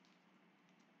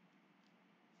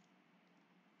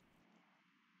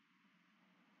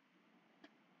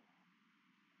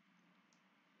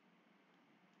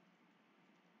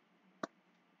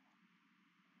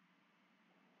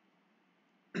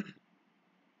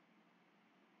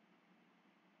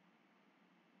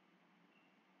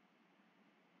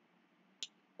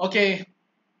 Okay.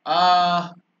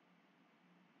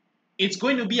 It's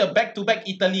going to be a back-to-back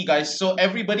Italy, guys. So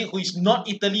everybody who is not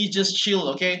Italy, just chill,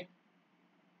 okay?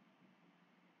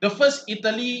 The first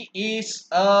Italy is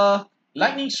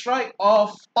lightning strike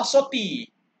of Tassotti.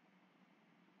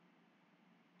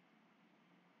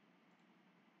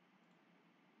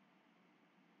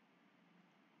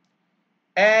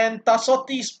 And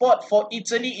Tassotti spot for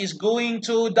Italy is going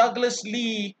to Douglas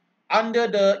Lee under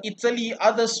the Italy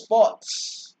other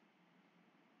spots.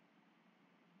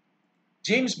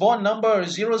 James Bond number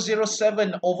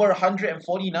 007 over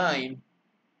 149.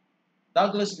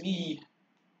 Douglas Lee.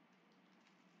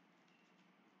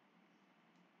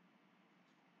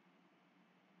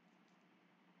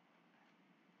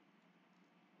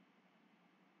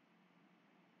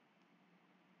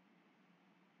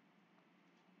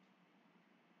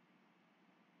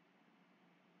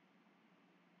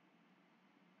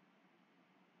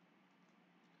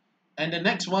 And the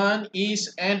next one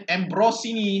is an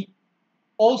Ambrosini,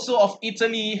 also of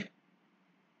Italy.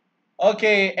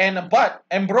 Okay, but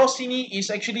Ambrosini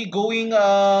is actually going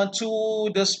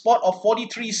to the spot of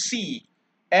 43C.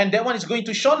 And that one is going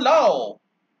to Sean Lau.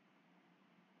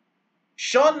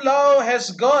 Sean Lau has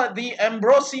got the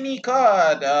Ambrosini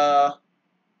card.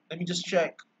 Let me just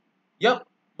check. Yep,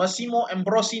 Massimo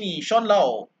Ambrosini, Sean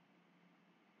Lau.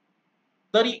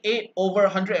 38 over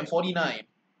 149.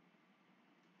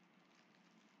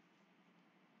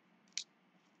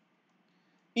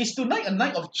 Is tonight a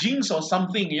night of jinx or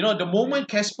something? You know, the moment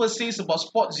Casper says about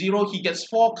spot 0, he gets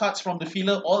 4 cards from the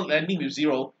filler, all landing with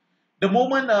 0. The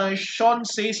moment Sean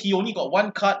says he only got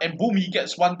 1 card, and boom, he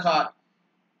gets 1 card.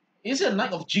 Is it a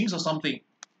night of jinx or something?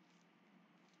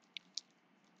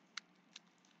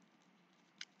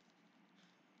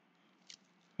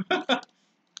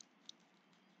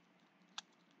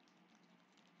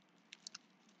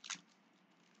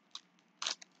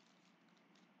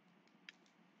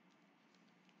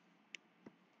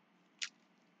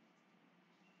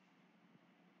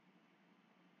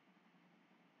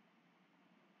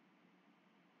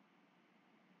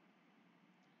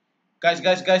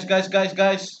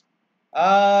 Guys.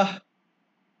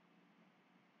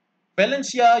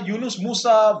 Valencia, Yunus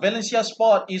Musa, Valencia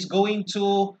spot is going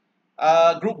to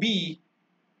Group B.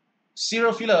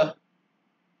 Serial filler.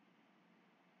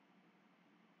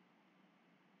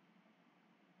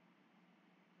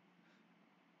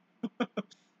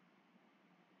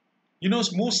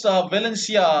 Yunus Musa,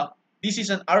 Valencia. This is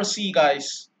an RC,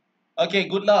 guys. Okay,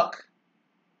 good luck.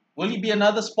 Will it be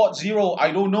another spot 0?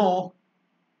 I don't know.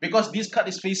 Because this card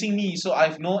is facing me, so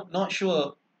I'm not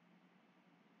sure.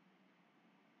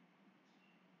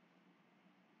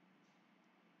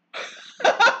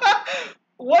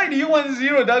 Why do you want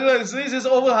 0, Douglas? This is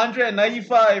over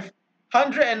 195.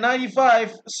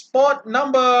 195 spot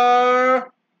number.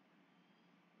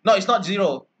 No, it's not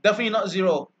 0. Definitely not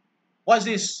 0. What's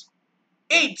this?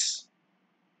 8.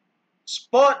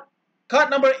 Spot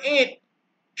card number 8.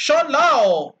 Sean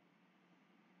Lau.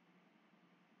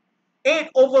 8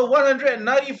 over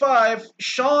 195.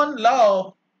 Sean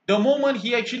Lau. The moment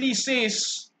he actually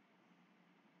says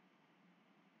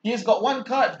he has got 1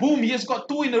 card, boom, he has got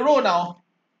 2 in a row now.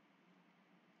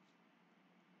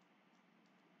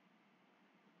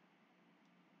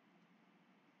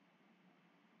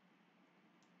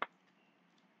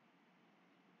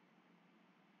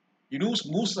 Yunus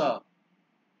Musa.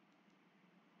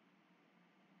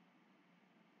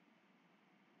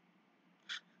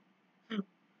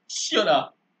 Sure lah.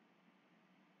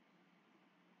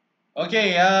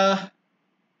 Okay,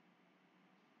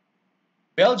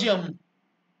 Belgium.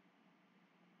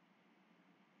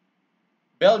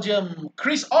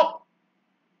 Chris Op.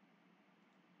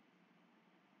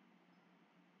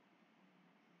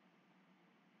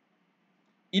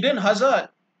 Eden Hazard.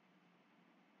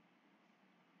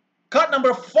 Card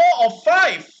number 4 of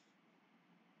 5.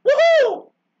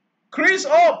 Woohoo! Chris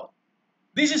Op.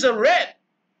 This is a red.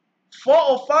 4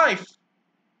 of 5.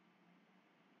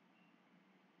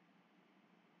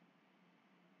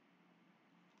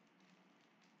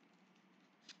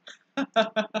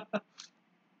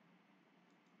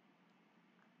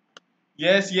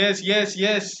 Yes.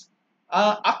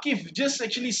 Akif just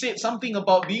actually said something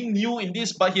about being new in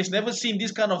this, but he has never seen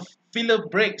this kind of filler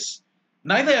breaks.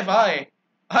 Neither have I.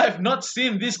 I have not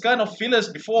seen this kind of fillers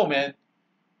before, man.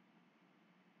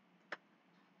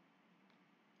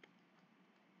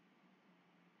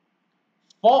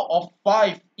 4 of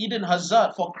 5. Eden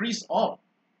Hazard for Chris Op.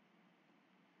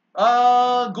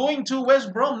 Going to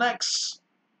West Brom next.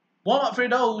 Muhammad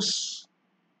Firdaus.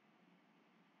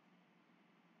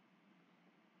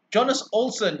 Jonas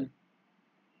Olsen.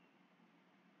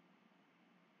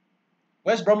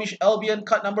 West Bromwich Albion,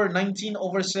 card number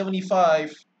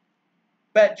 19/75.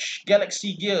 Patch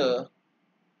Galaxy Gear.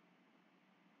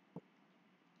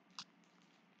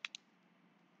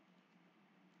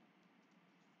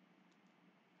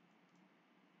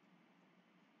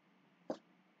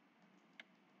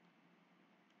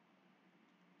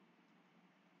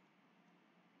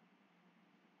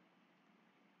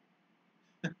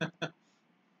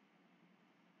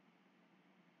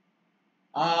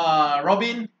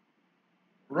 Robin.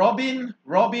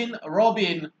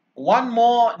 One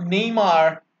more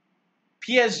Neymar.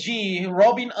 PSG,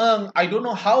 Robin Ng. I don't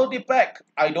know how they pack.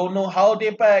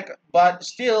 But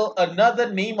still another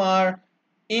Neymar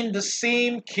in the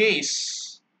same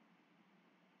case.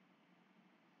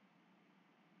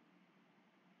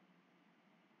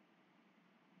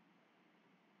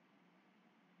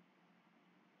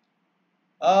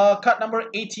 Card number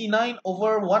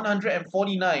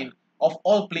 89/149. Of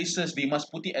all places, they must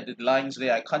put it at the lines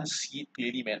there. I can't see it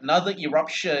clearly, man. Another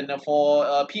eruption for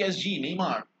PSG,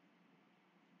 Neymar.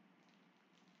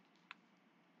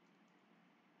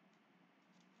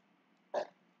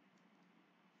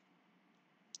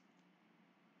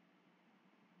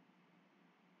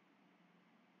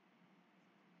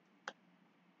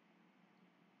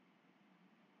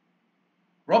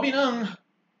 Robin Ng.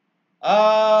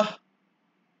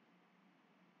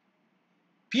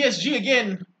 PSG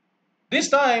again. This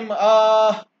time,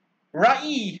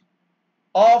 Rai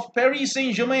of Paris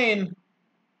Saint-Germain.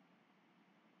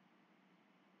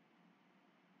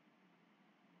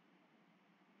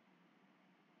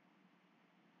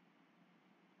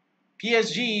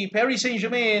 PSG, Paris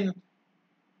Saint-Germain.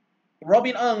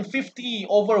 Robin Ng,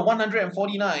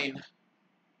 50/149.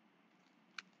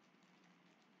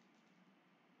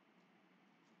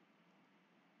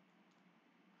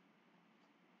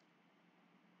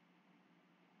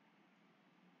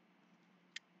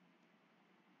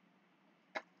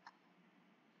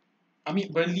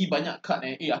 Ambil Burnley banyak kad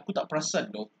aku tak perasan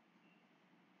tu.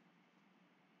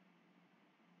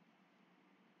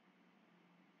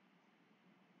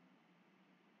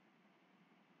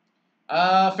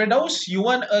 Firdaus, you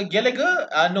want a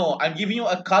Gallagher? No, I'm giving you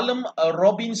a Callum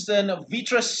Robinson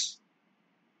Vitrus.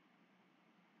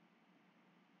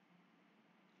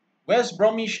 West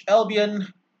Bromwich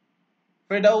Albion.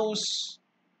 Firdaus.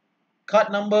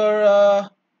 Card number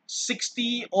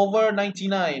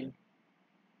 60/99.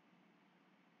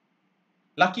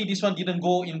 Lucky this one didn't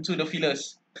go into the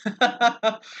fillers.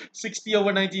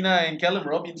 60/99. Callum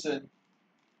Robinson.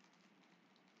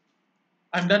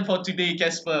 I'm done for today,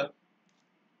 Casper.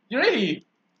 You really?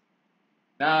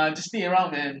 Nah, just stay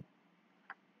around, man.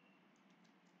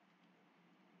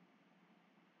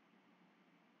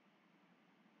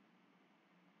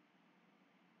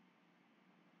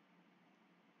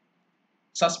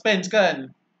 Suspense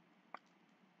kan?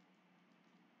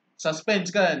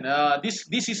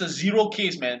 This is a zero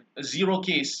case, man. A zero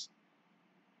case.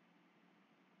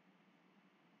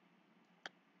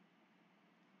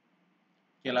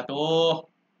 Okay lah tu.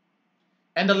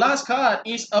 And the last card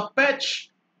is a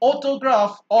patch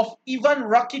autograph of Ivan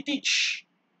Rakitic.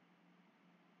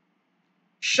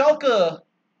 Schalke,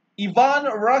 Ivan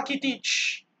Rakitic.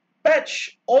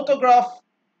 Patch autograph,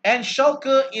 and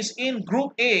Schalke is in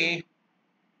Group A.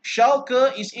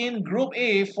 Schalke is in Group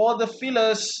A for the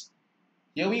fillers.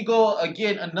 Here we go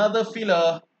again, another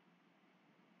filler.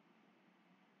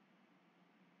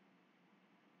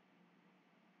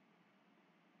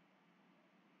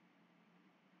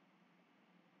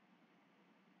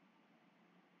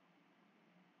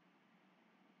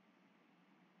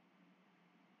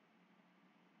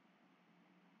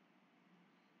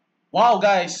 Wow,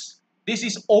 guys, this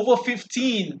is over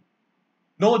 15.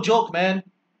 No joke, man.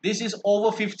 This is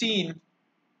over 15.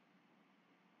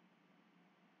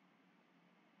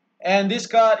 And this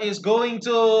card is going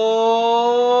to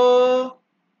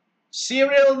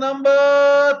serial number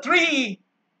 3.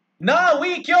 Na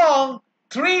Wee Kyong,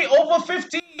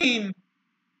 3/15.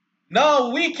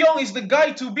 Now Wee Kyong is the guy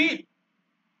to beat.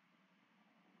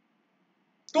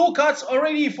 2 cards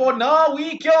already for Na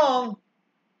Wee Kyong.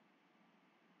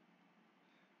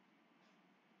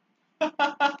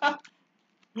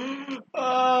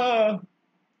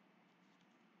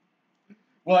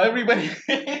 Well, everybody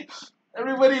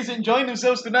is enjoying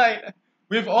themselves tonight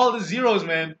with all the zeros,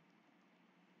 man.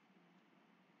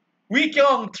 Wee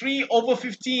Kyong,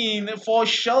 3/15 for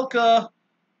Schalke.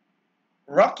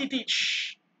 Rakitic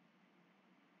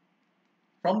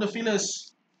from the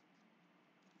fillers.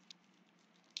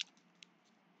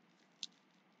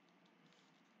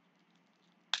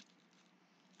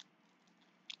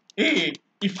 Hey,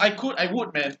 if I could, I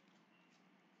would, man.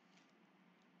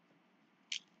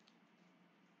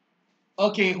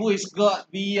 Okay, who has got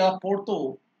the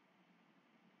Porto?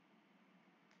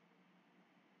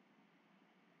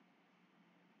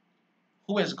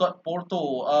 Who has got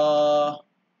Porto?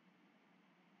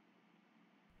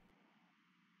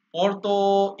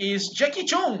 Porto is Jackie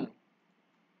Chung.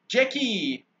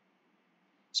 Jackie.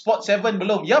 Spot 7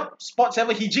 below. Yup, spot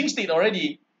 7. He jinxed it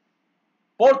already.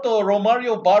 Porto,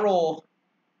 Romario Barro.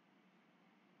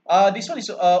 This one is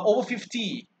over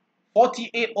 50.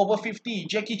 48 over 50.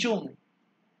 Jackie Chung.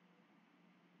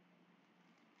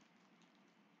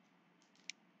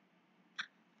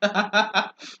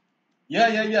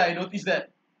 Yeah. I noticed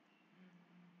that.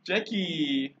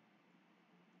 Jackie.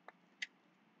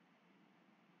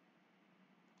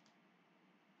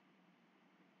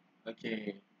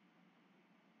 Okay.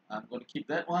 I'm going to keep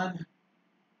that one.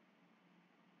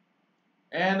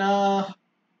 And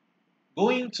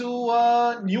going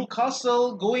to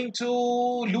Newcastle, going to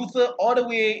Luther all the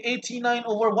way, 89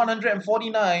 over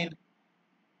 149.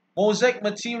 Mosaic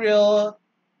material,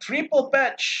 triple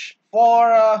patch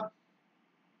for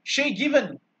Shea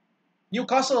Given,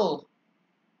 Newcastle.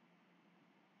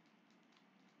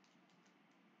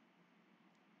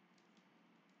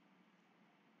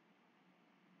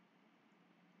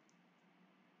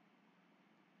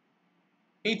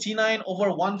 $89 over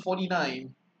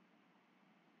 149.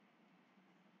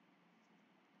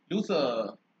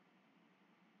 Luther.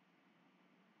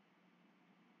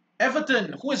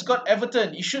 Everton. Who has got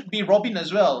Everton? It should be Robin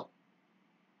as well.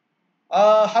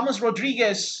 James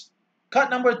Rodriguez.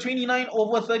 Card number 29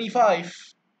 over 35.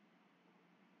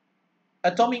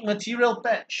 Atomic material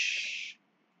patch.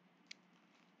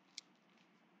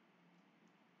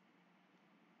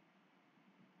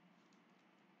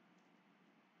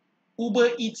 Uber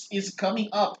Eats is coming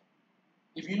up.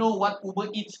 If you know what Uber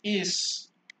Eats is,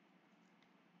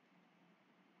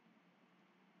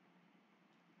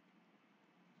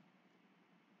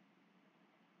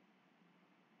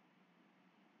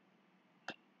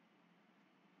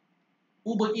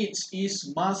 Uber Eats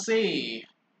is Marseille.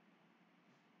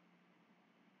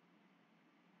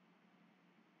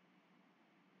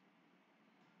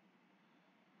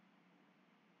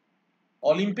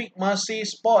 Olympic Marseille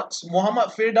Sports, Muhammad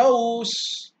Firdaus.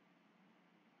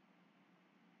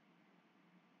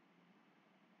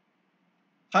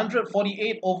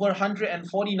 148 over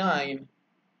 149.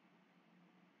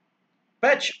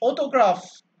 Patch autograph,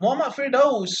 Muhammad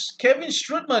Firdaus, Kevin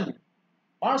Strutman,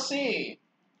 Marseille.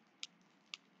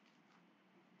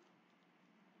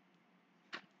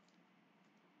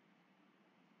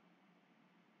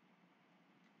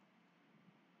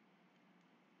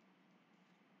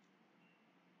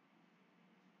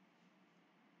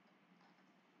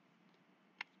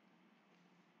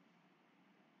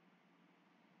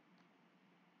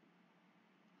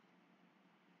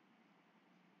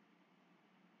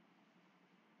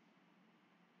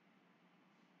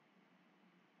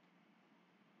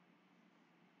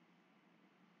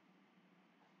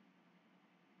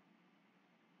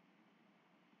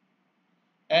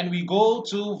 And we go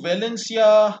to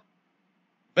Valencia.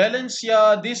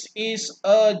 Valencia, this is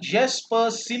a Jasper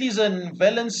Citizen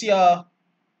Valencia.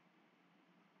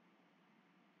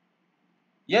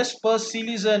 Jasper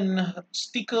Citizen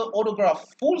sticker autograph.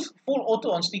 Full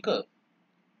auto on sticker.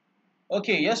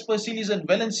 Okay, Jasper Citizen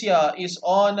Valencia is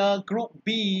on Group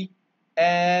B.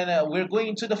 And we're going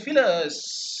into the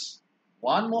fillers.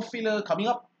 One more filler coming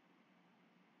up.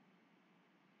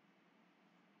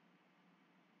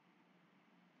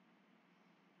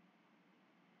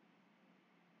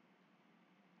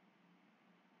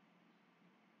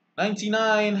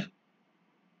 $99.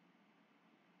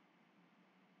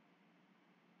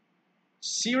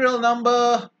 Serial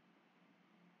number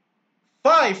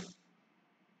 5.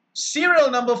 Serial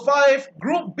number 5,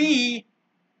 Group B.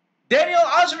 Daniel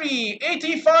Azri,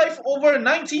 85 over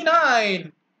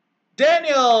 99.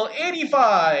 Daniel,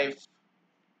 85.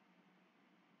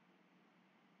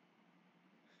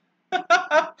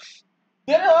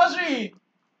 Daniel Azri.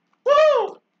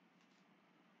 Woo!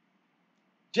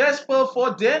 Jasper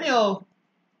for Daniel.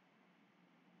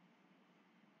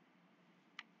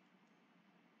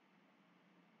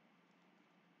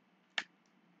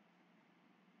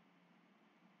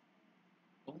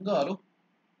 Enggak loh.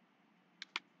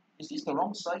 Is this the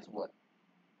wrong size or what?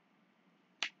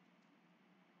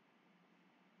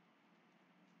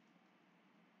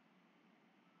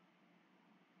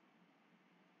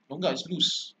 Enggak, it's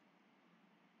loose.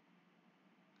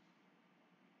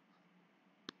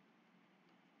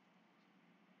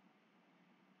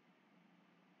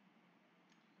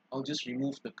 I'll just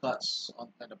remove the cards on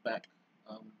at the back.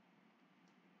 So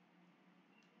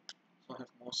I have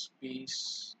more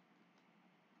space.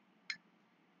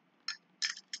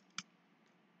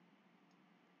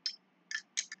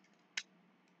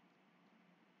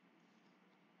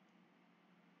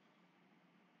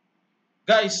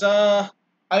 Guys,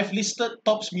 I've listed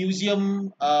Topps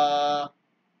Museum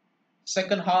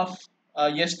second half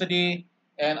yesterday,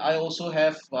 and I also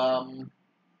have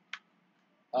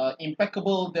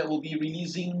Impeccable that will be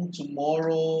releasing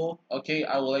tomorrow. Okay,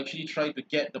 I will actually try to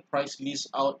get the price list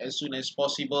out as soon as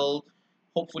possible.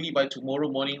 Hopefully by tomorrow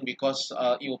morning, because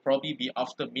it will probably be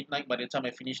after midnight by the time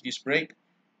I finish this break.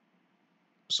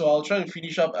 So I'll try to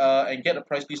finish up and get the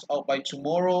price list out by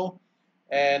tomorrow.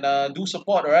 And do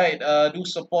support, right? Do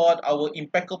support our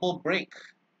Impeccable break.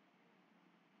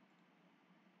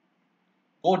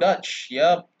 Go Dutch.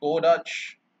 Yep, go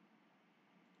Dutch.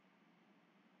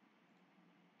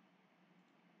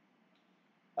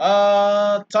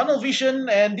 Tunnel Vision,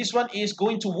 and this one is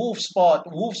going to Wolf Spot.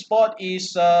 Wolf Spot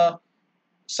is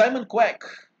Simon Quack.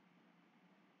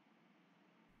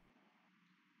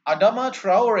 Adama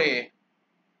Traore.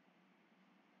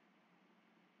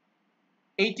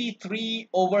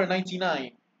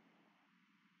 83/99.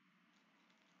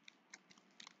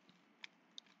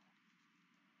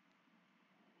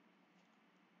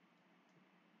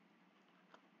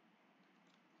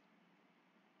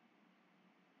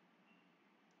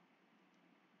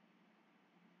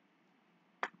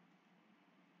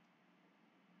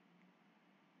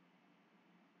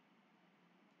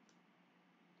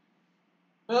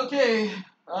 Okay.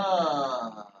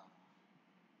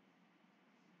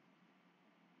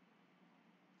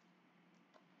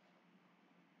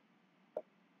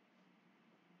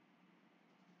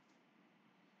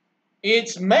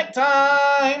 It's Mac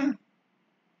time.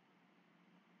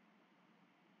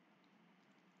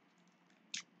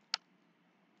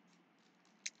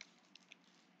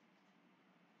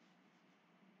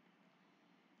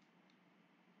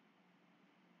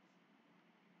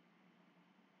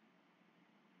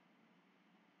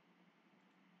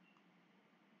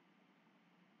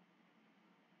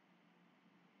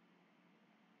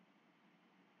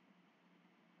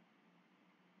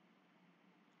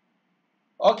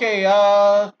 Okay,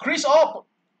 Chris Op.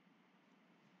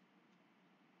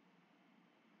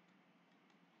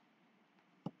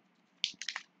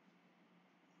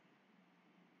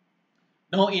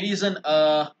 No, it isn't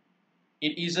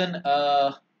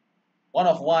one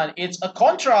of one. It's a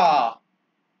contra.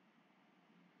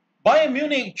 Bayern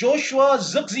Munich, Joshua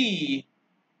Zirkzee.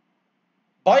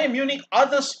 Bayern Munich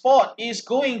other spot is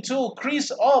going to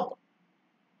Chris Op.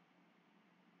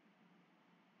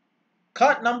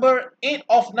 Card number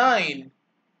 8/9.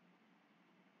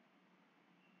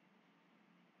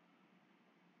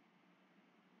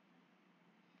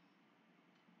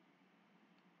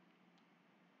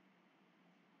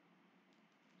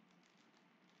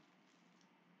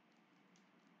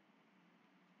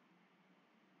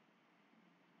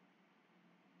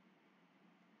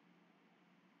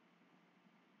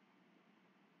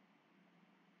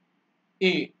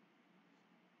 Eh,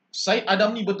 Syed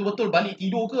Adam ni betul-betul balik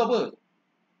tidur ke apa?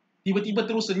 Tiba-tiba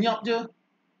terus senyap je.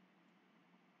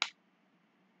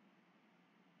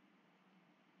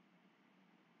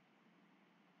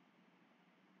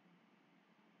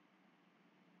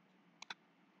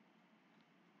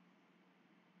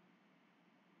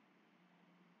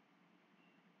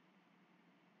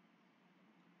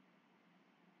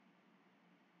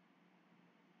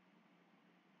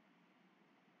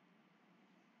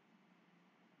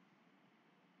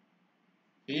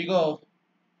 Here you go.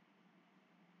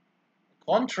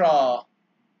 Contra.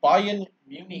 Bayern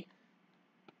Munich.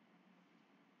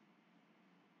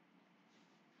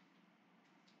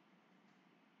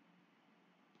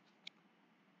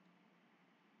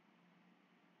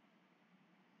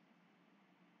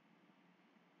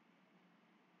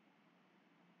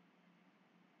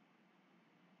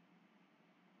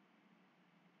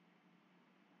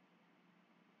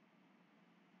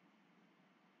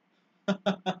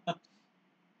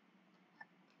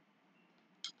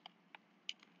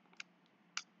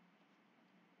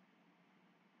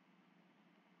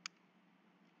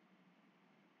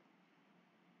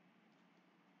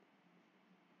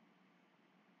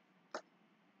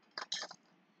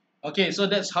 Okay, so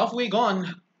that's halfway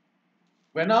gone.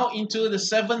 We're now into the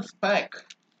 7th pack.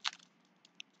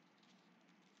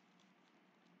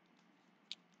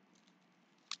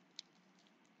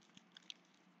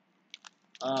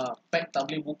 Pack tak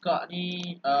boleh buka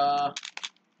ni.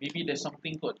 Maybe there's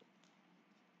something kot.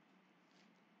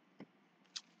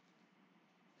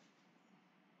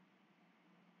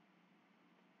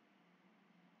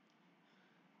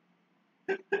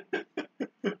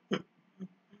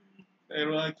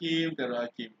 Khairul Hakim, Khairul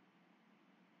Hakim.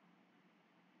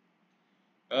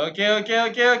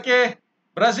 Okay.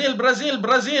 Brazil.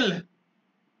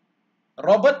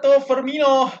 Roberto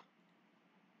Firmino.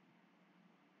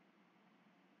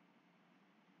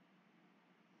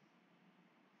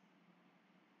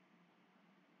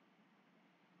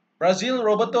 Brazil,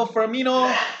 Roberto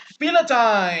Firmino. Filler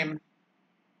time.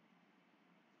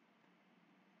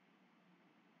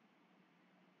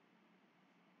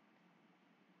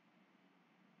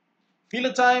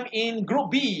 Filler time in Group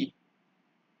B.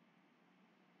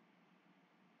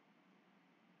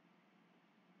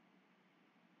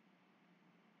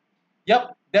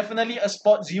 Yep, definitely a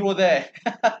spot 0 there.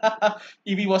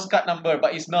 If it was card number,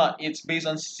 but it's not. It's based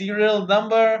on serial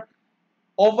number.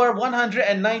 Over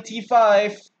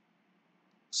 195.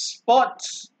 Spot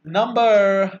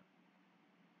number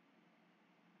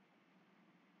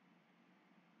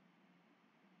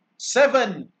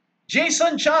 7.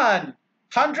 Jason Chan.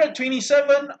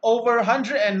 127 over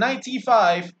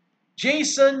 195.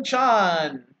 Jason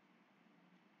Chan.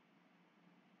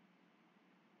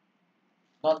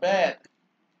 Not bad.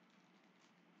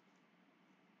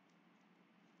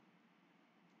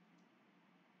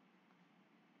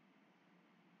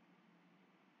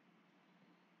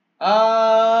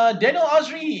 Daniel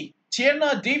Azri,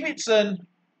 Tierna Davidson,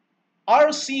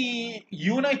 RC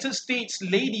United States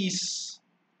Ladies.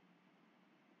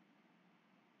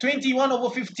 21 over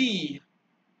 50.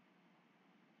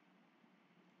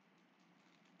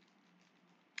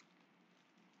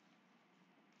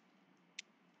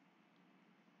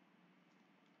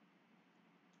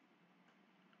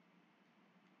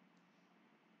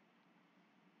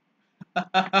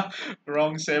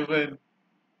 Wrong 7.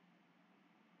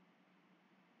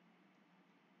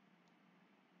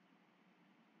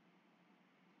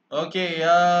 Okay,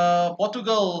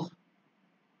 Portugal.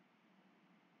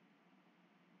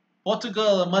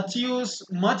 Matheus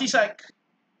Matisak.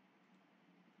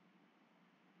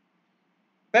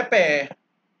 Pepe.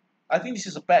 I think this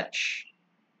is a patch.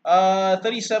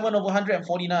 37 over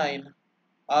 149.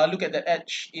 Look at the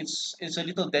edge. It's a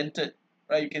little dented.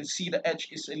 Right, you can see the edge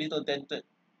is a little dented.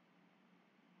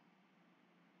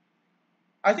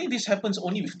 I think this happens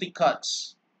only with thick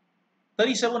cards.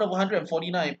 37 over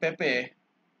 149, Pepe.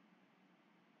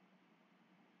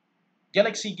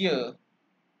 Galaxy Gear.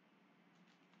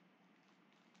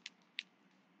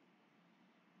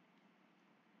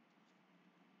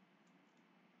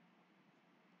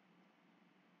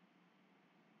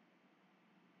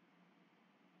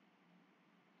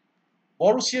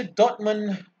 Borussia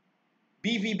Dortmund,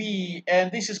 BVB,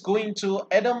 and this is going to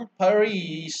Adam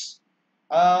Paris.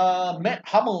 Matt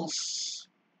Hummels.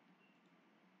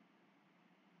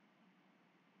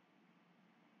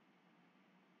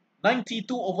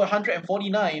 (92 over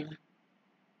 149).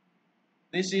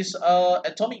 This is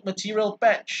atomic material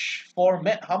patch for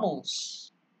Matt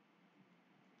Hummels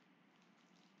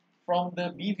from the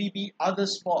BVB other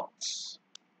spots.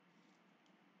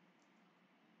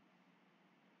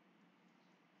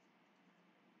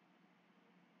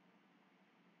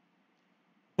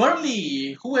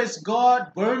 Burnley. Who has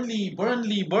got Burnley?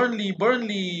 Burnley.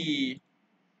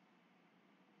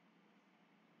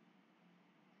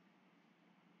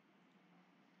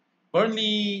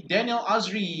 Burnley, Daniel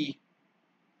Azri.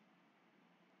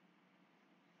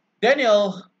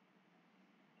 Daniel.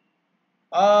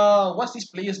 What's this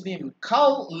player's name?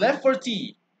 Carl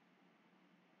Lefferty.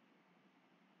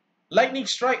 Lightning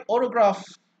Strike autograph.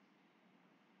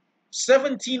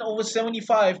 17 over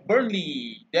 75.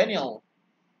 Burnley, Daniel.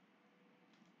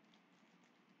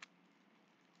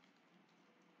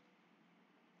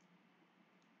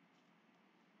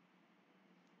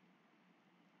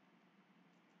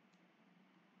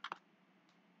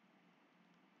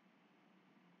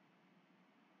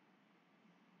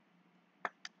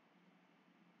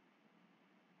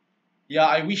 Yeah,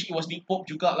 I wish it was Nick Pope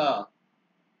juga lah.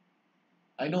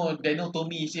 I know Daniel told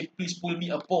me, he said, please pull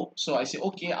me a Pope. So I said,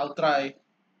 okay, I'll try.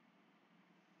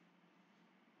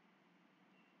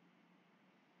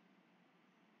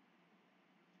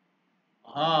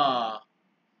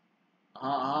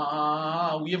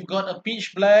 We have got a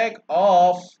pitch black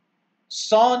of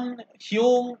Son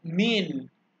Heung-min.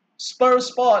 Spur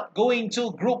spot going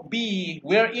to Group B.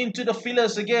 We're into the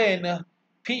fillers again.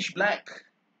 Pitch black.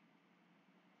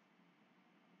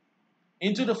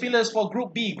 Into the fillers for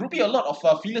Group B. Group B, a lot of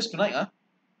fillers tonight. Huh?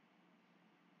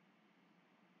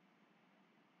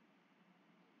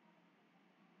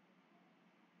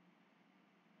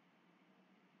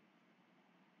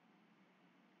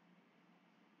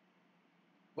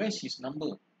 Where's his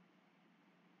number?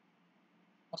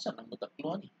 Masa number tak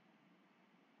keluar ni?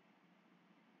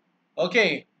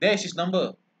 Okay, there's his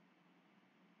number.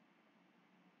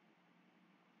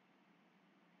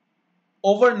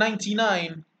 Over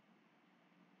 99.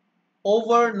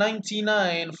 Over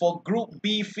 99 for Group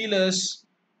B fillers.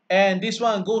 And this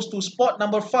one goes to spot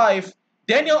number 5.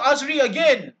 Daniel Azri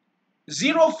again.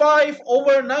 05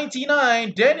 over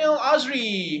 99. Daniel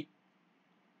Azri.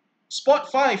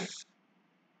 Spot 5.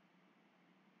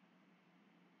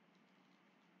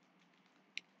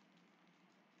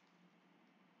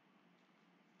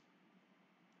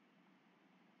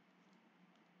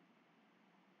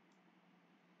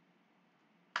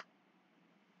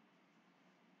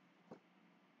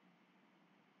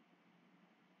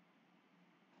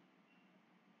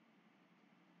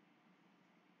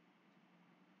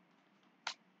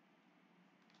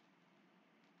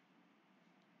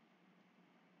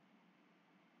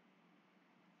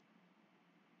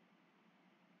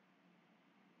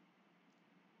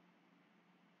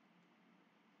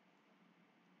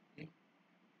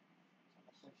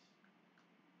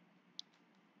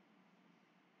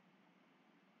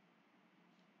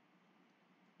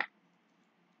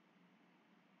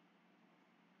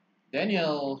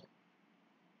 Daniel.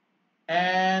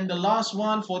 And the last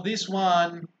one for this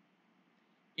one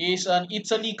is an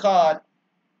Italy card.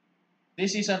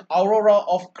 This is an Aurora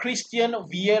of Christian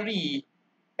Vieri.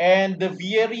 And the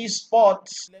Vieri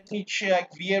spots, let me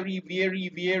check. Vieri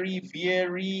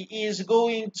is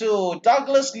going to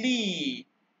Douglas Lee.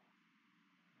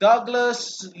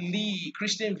 Douglas Lee.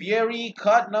 Christian Vieri,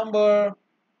 card number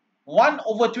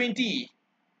 1/20.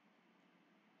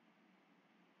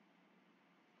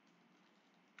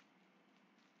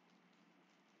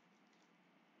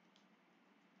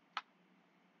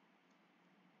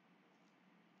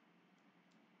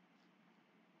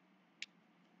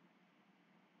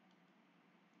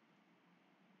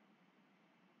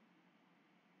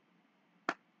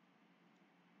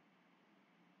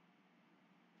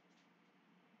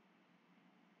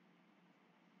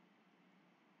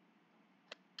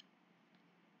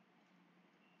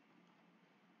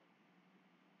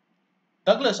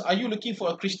 Douglas, are you looking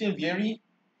for a Christian Vieri?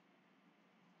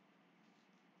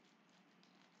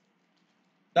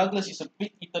 Douglas is a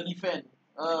big Italy fan.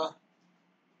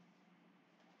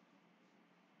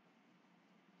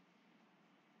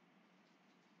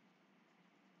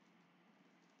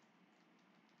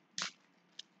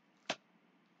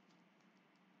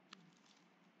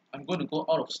 I'm going to go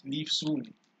out of sleeve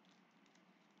soon.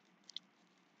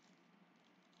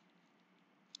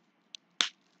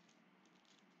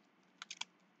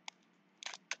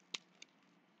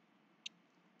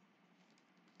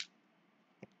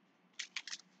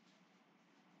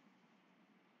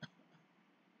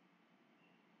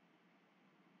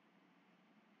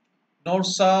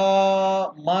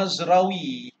 Norsa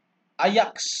Mazraoui,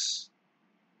 Ajax.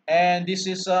 And this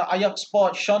is Ajax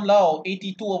Sport, Sean Lau,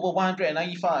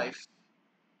 82/195.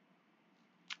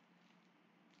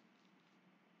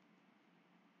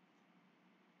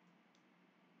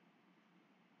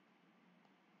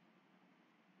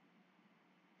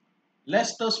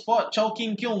 Leicester Sport, Chow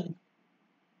King Kyung.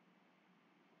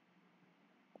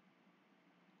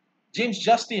 James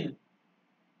Justin.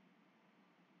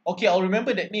 Okay, I'll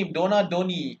remember that name, Donna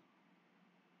Doni.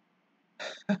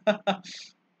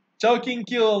 Chow King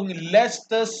Kyung,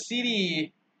 Leicester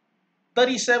City,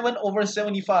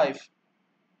 37/75.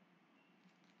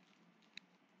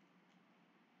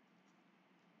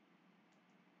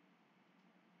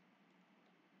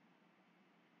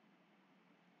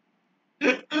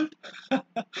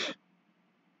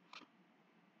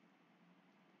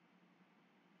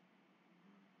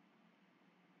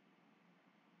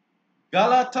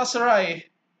 Galatasaray.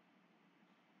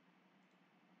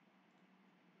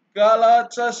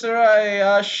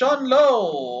 Sean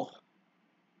Lowe.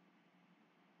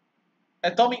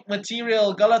 Atomic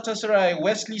Material, Galatasaray,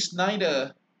 Wesley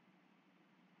Sneijder.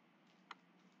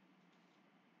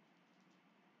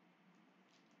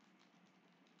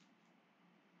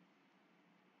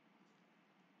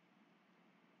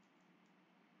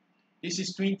 This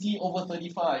is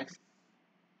 20/35.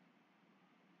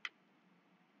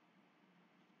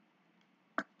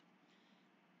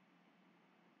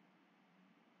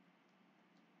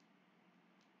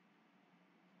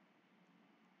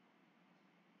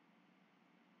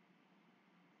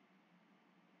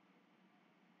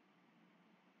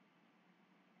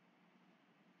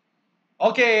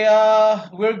 Okay,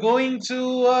 we're going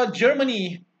to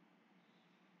Germany.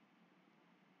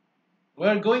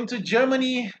 We're going to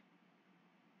Germany.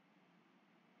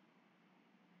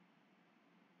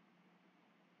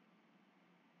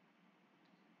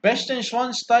 Bastian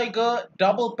Schweinsteiger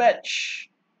double patch.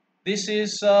 This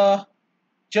is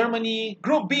Germany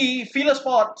Group B, Fila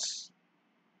Sports.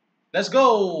 Let's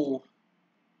go.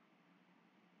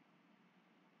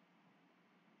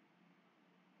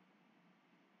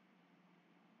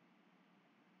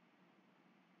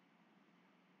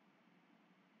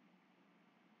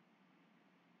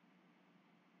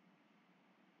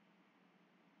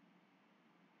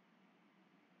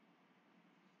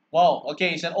 Wow,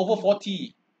 okay, it's an over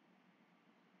 40.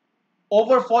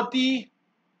 Over 40.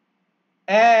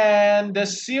 And the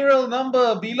serial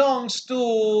number belongs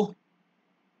to...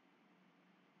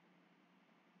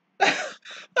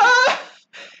 Ah!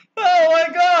 Oh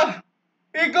my god!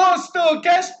 It goes to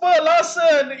Casper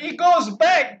Larsen. It goes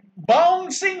back,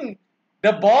 bouncing.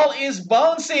 The ball is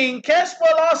bouncing. Casper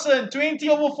Larsen, 20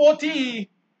 over 40.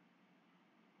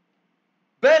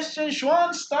 Bastian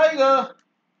Schweinsteiger.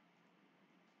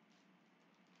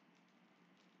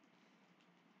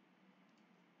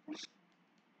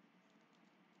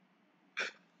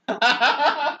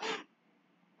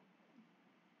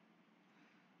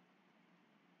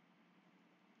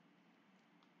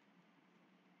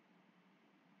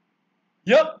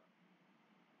 Yep,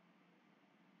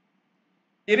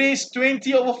 it is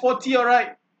 20 over 40, alright.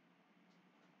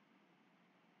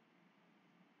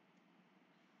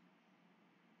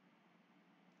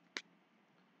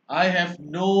 I have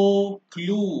no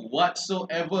clue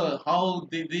whatsoever. How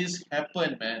did this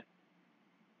happen, man?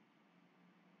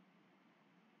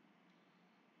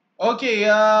 Okay,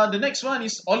 the next one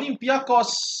is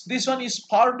Olympiacos. This one is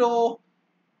Pardo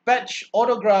patch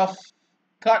autograph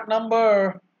card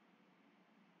number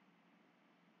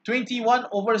 21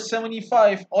 over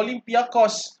 75.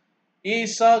 Olympiacos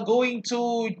is going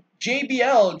to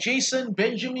JBL, Jason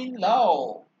Benjamin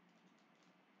Lau.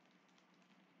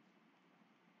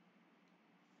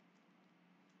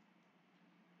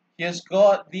 He has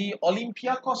got the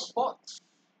Olympiacos spot.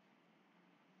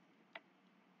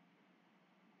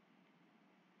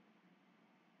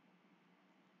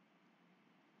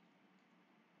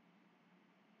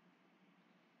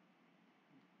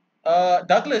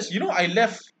 Douglas,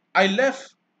 I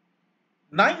left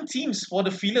 9 teams for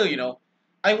the filler,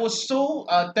 I was so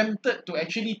tempted to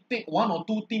actually take 1 or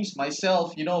 2 teams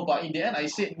myself, but in the end I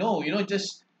said no,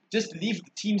 just leave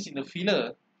the teams in the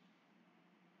filler.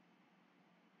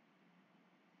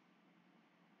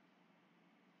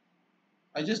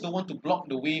 I just don't want to block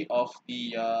the way of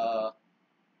the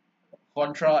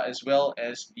Contra as well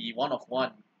as the 1 of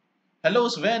 1. Hello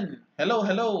Sven. Hello,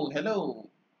 hello, hello.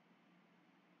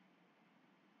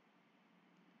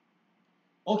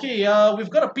 Okay, we've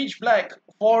got a pitch black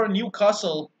for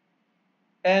Newcastle.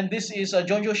 And this is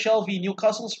Jonjo Shelvey.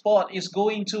 Newcastle spot is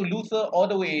going to Luther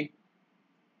Ordaway.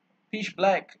 Pitch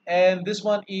black. And this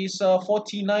one is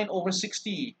 49 over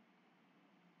 60.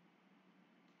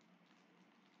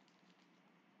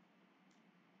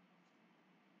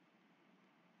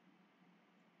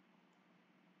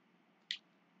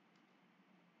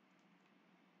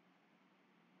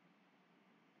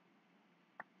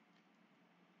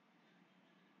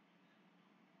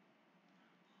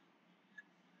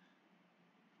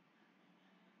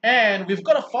 And we've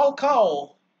got a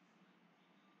Falcao.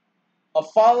 A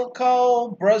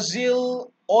Falcao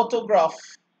Brazil autograph.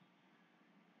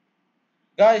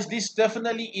 Guys, this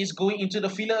definitely is going into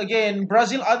the filler again.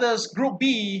 Brazil others, Group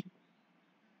B.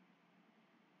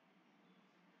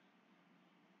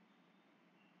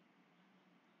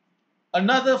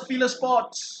 Another filler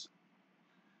spot.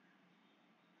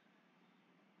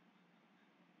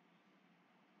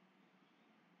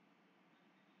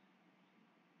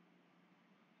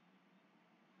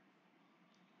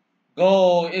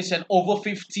 Go, it's an over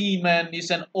 15, man.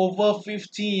 It's an over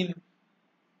 15.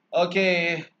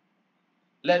 Okay.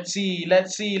 Let's see,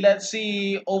 let's see, let's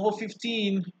see. Over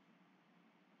 15.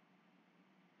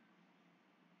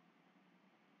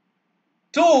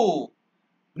 2.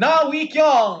 Now Wee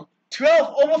Kyong.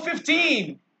 12 over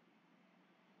 15.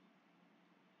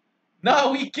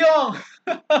 Now Wee Kyong.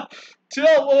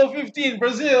 12 over 15.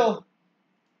 Brazil.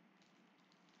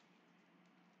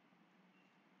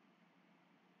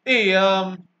 Hey,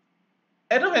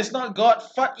 Adam has not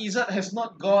got, Fat Izzat has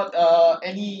not got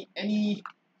any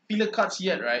filler cards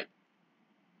yet, right?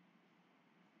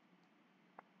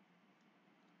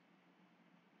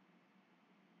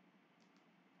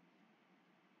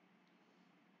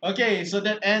 Okay, so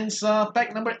that ends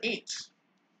pack number 8.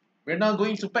 We're now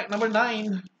going to pack number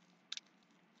 9.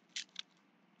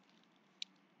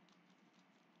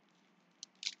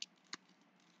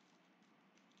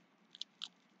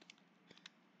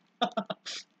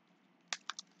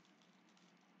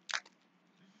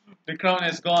 The crown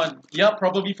has gone. Yeah,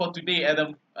 probably for today,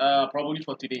 Adam. Probably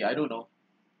for today. I don't know.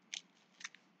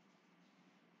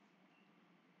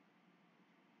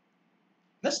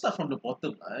 Let's start from the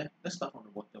bottom, Let's start from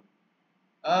the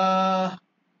bottom.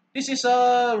 This is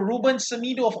Ruben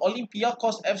Semido of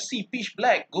Olympiacos FC, pitch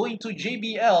black, going to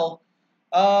JBL.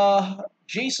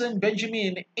 Jason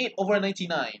Benjamin, 8 over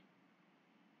 99.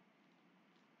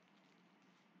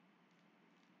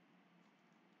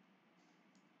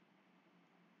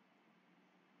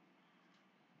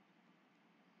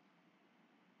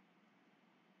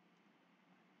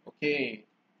 Okay.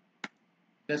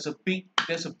 There's a big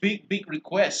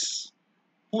request.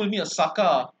 Pull me a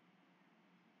Saka.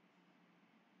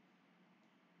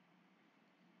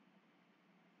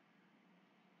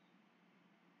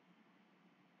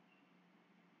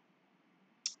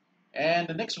 And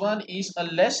the next one is a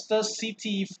Leicester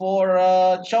City for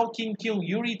Chow Kim Kill,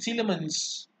 Yuri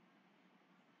Tillemans.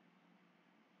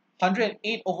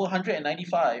 108 over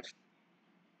 195.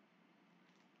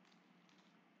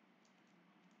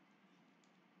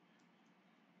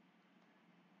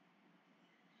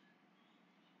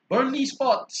 Burnley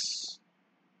Spots.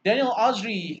 Daniel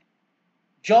Azri,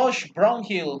 Josh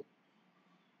Brownhill.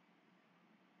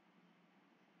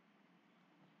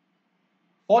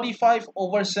 45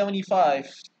 over 75.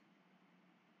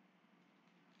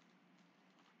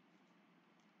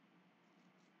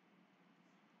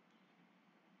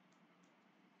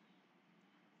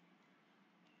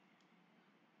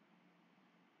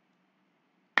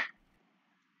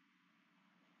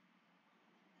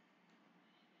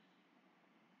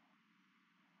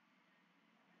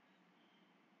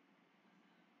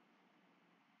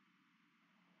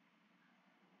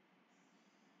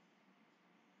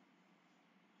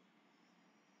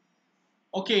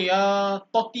 Okay,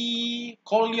 Totti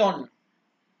Corleone.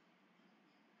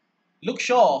 Luke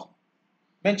Shaw,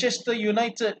 Manchester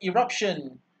United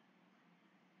Eruption.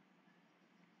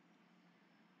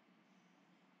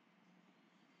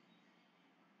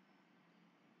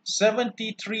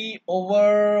 73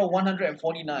 over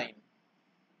 149.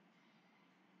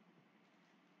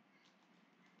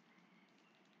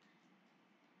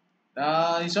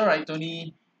 It's alright,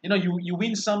 Tony. You know, you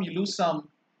win some, you lose some.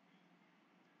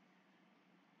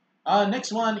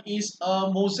 Next one is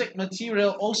mosaic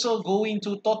material, also going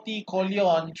to Totti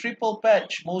Corleone. Triple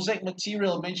patch, mosaic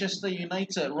material, Manchester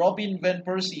United, Robin Van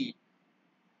Persie.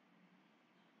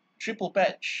 Triple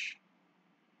patch.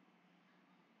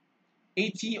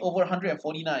 80 over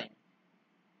 149.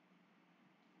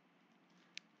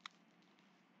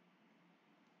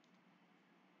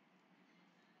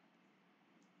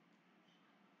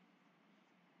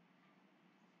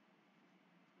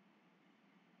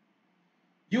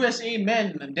 USA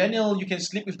men. Daniel, you can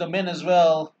sleep with the men as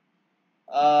well.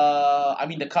 I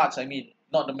mean the cards,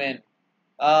 not the men.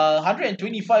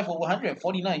 125 over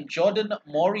 149. Jordan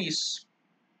Morris.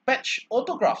 Patch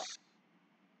autograph.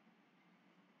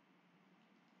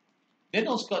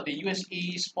 Daniel's got the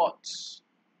USA spots.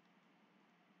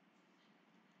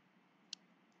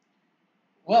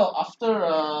 Well,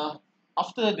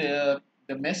 after the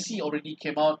Messi already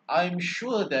came out, I'm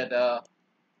sure that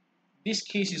this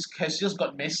case has just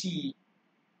got messy.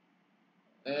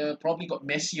 Probably got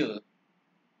messier.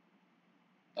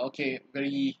 Okay,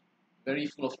 very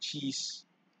full of cheese.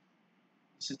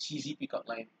 It's a cheesy pickup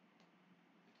line.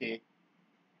 Okay.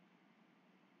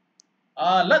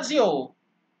 Lazio.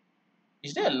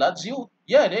 Is there a Lazio?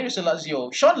 Yeah, there is a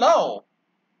Lazio. Sean Lau.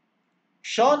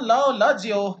 Sean Lau,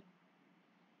 Lazio.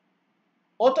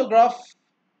 Autograph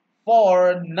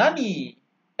for Nani.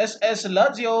 SS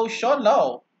Lazio, Sean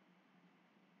Lau.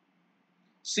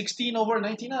 16 over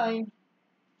 99.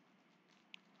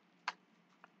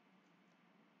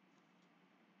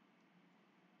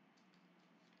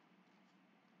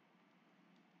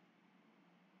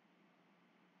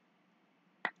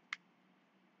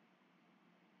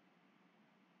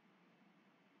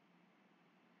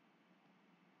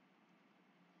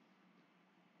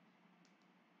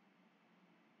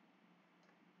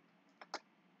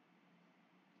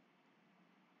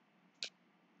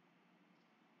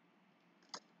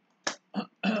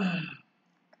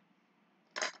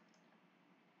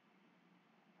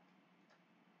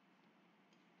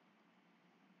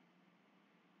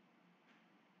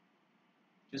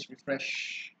 Just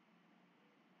refresh.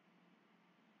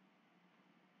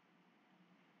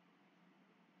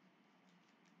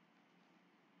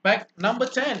 Pack number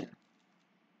 10.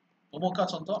 No more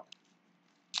cards on top.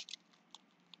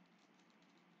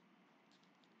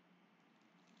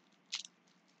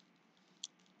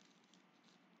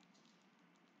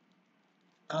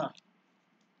 Ah.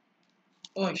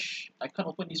 Oish, I can't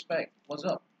open this pack. What's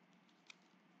up?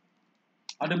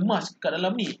 Ada emas kat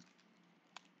dalam ni.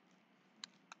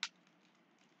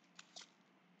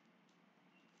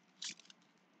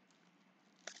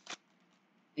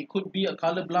 It could be a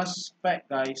color blast pack,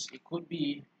 guys. It could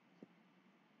be.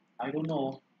 I don't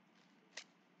know.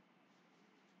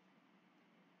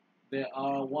 There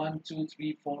are 1, 2,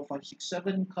 3, 4, 5, 6,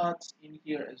 7 cards in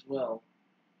here as well.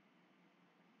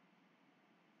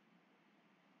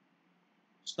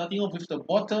 Starting off with the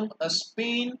bottom, a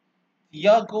Spain,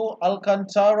 Thiago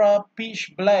Alcantara,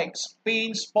 Peach Black,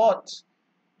 Spain spot.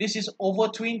 This is over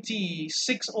 20.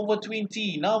 6 over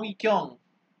 20. Now we Kyong.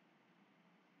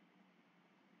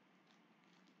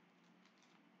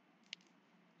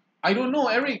 I don't know,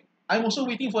 Eric. I'm also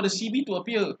waiting for the CB to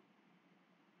appear.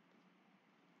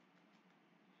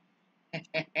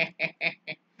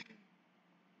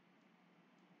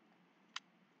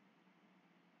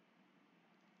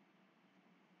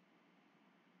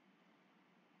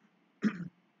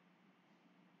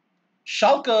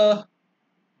 Schalke,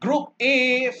 Group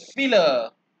A filler.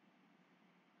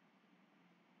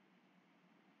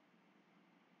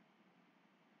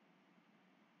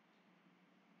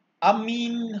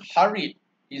 Amin Harit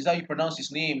is how you pronounce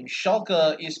his name.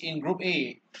 Schalke is in Group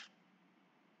A.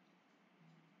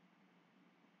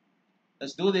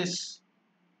 Let's do this.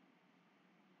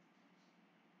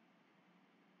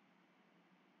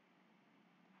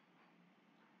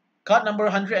 Card number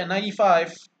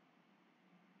 195.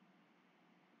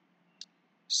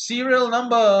 Serial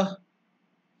number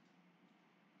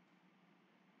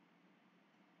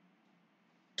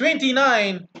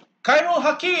 29. Khairul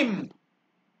Hakim.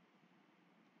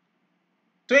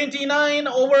 29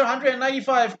 over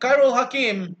 195. Khairul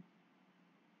Hakim.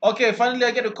 Okay, finally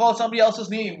I get to call somebody else's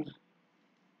name.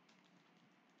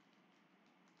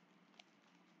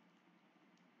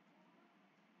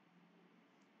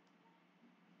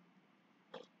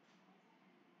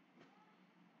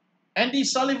 Andy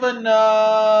Sullivan,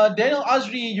 Daniel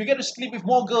Azri, you get to sleep with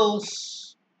more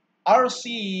girls.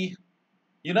 RC,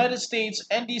 United States,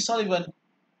 Andy Sullivan.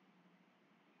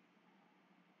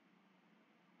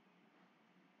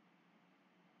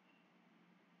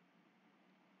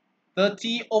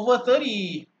 $30 over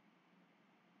 30.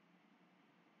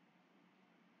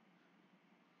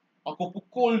 Aku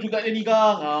pukul juga dia ni,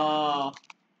 Kang.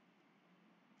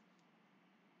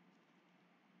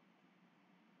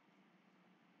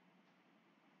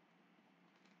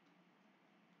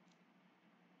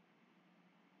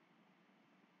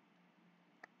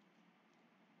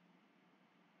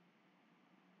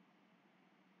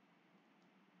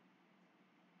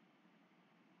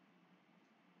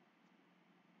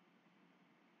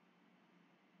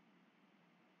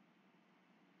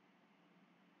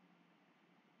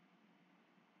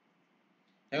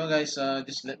 Hang on, guys.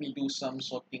 Just let me do some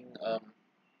sorting.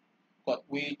 Got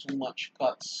way too much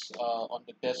cards on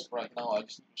the desk right now. I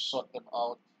just need to sort them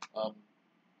out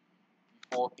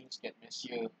before things get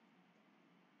messier.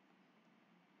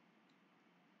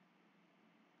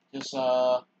 Just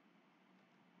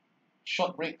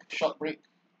short break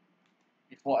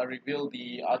before I reveal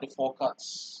the other 4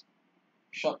 cards.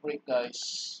 Short break,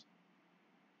 guys.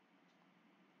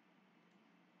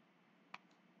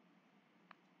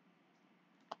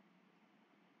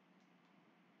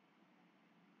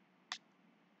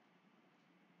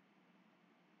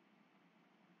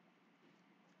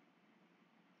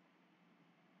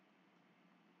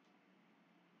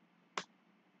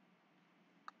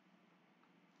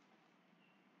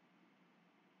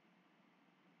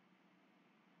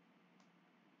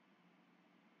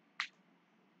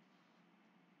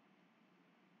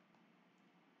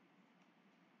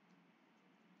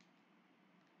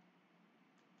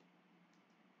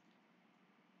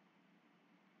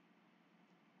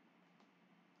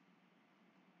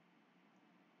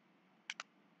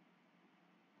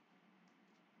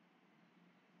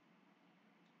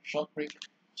 Short break.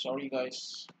 Sorry,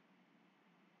 guys.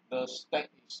 The stack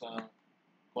is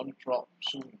gonna drop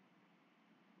soon.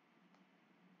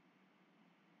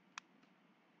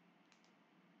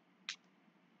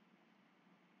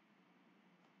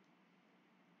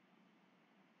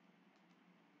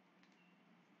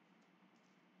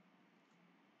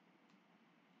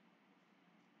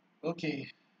 Okay.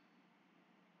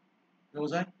 Where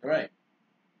was I? All right.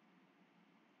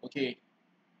 Okay.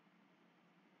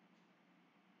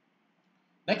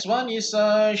 Next one is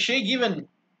Shea Given.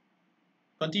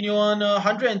 Continue on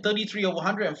 133 over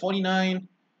 149.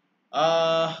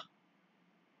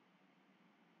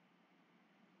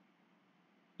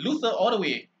 Luther all the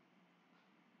way.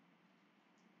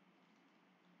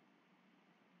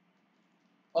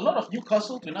 A lot of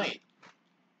Newcastle tonight.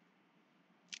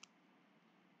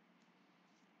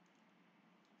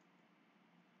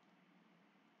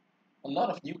 A lot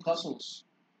of Newcastles.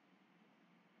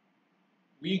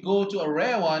 We go to a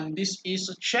rare one. This is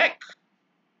a Czech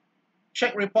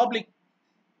Republic.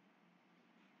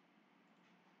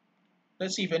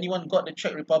 Let's see if anyone got the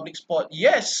Czech Republic spot.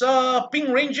 Yes, Pink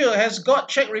Ranger has got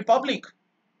Czech Republic.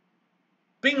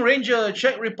 Pink Ranger,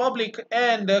 Czech Republic,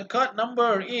 and the card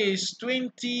number is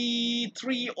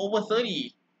 23 over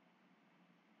 30.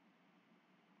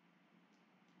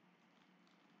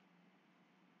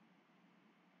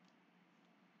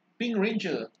 Pink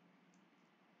Ranger.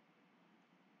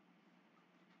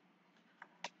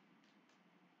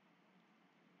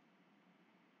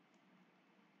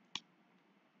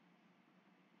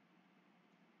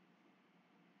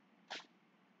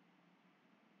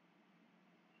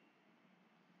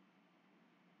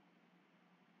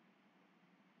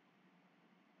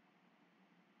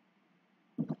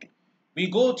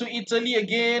 We go to Italy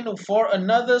again for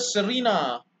another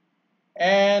Serena.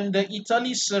 And the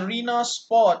Italy Serena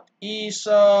spot is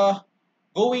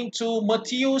going to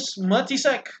Mateusz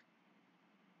Matisek.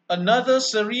 Another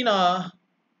Serena.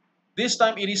 This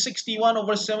time it is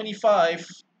 61/75.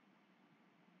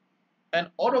 An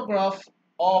autograph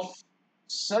of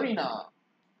Serena.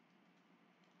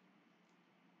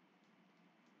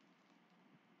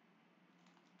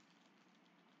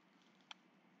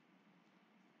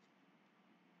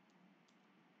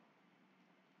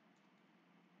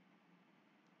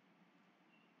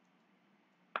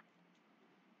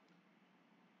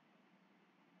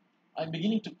 I'm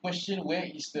beginning to question where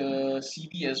is the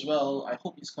CB as well. I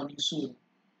hope it's coming soon.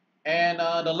 And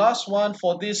the last one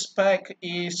for this pack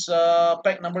is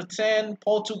pack number 10,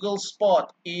 Portugal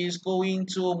spot is going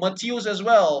to Mateus as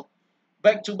well.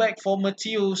 Back to back for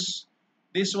Mateus.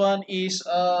 This one is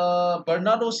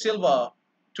Bernardo Silva,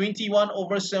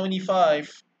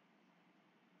 21/75.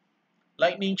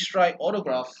 Lightning Strike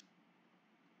autograph.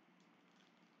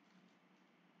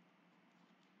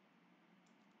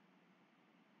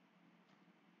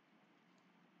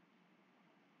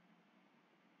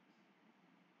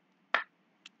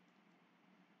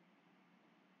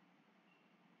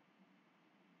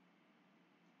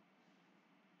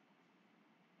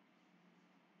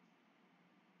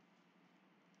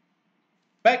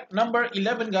 Pack number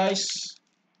 11, guys.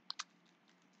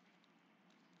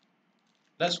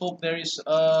 Let's hope there is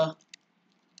a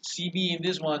CB in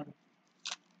this one.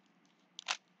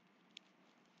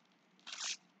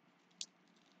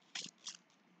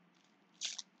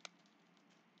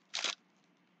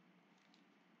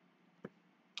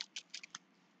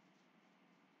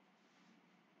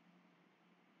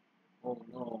 Oh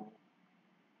no.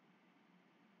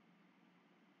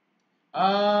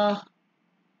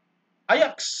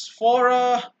 Ajax for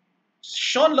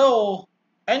Sean Lowe,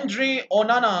 Andre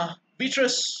Onana,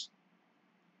 Beatrice,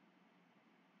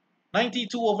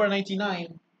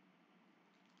 92/99.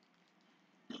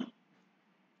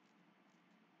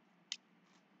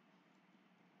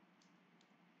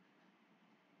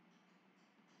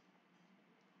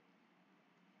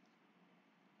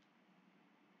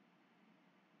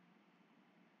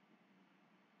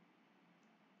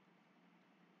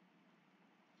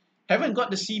 Haven't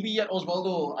got the CB yet,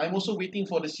 Osvaldo. I'm also waiting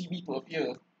for the CB to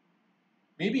appear.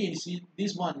 Maybe it's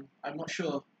this one. I'm not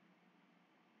sure.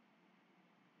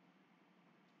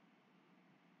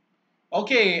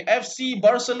 Okay, FC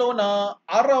Barcelona,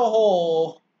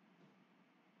 Araujo.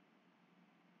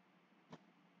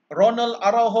 Ronald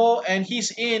Araujo, and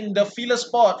he's in the filler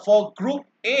spot for Group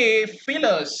A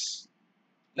fillers.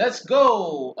 Let's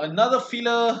go. Another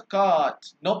filler card.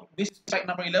 Nope, this is pack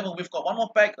number 11. We've got one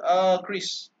more pack,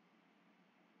 Chris.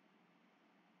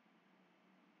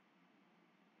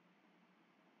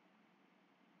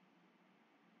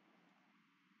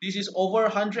 This is over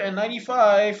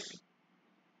 195.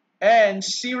 And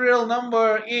serial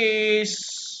number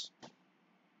is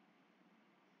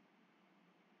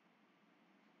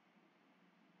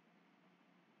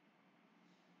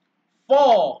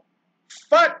 4.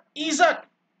 Fat Izzat.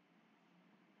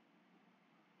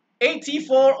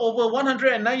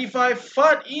 84/195.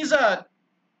 Fat Izzat.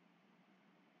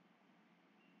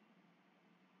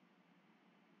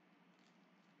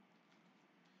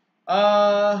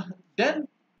 Then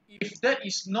if that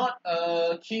is not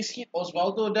a case hit,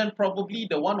 Osvaldo, then probably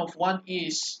the 1/1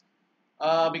 is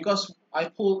because I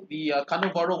pulled the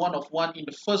Cannavaro 1/1 in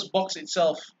the first box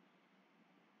itself.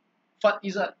 Fat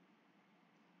Izzat.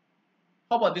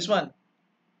 How about this one?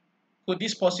 Could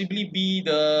this possibly be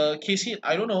the case hit?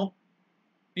 I don't know.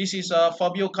 This is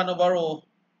Fabio Cannavaro,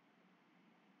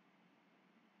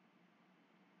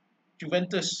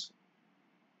 Juventus.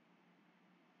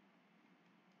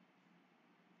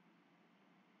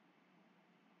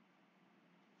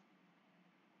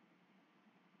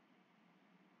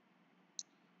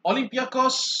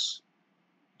 Olympiacos,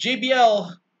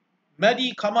 JBL,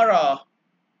 Medi Camara,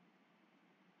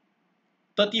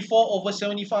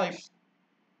 34/75.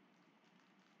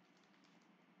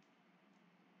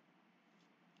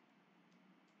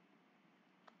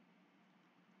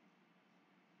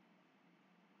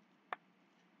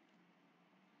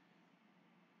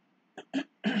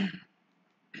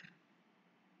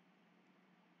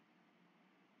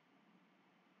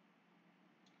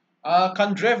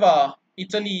 Candreva,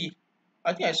 Italy.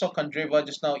 I think I saw Candreva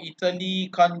just now. Italy,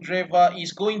 Candreva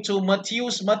is going to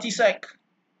Mateusz Matisek.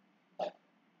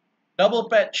 Double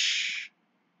patch.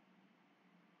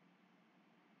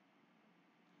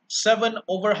 7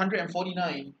 over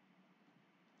 149.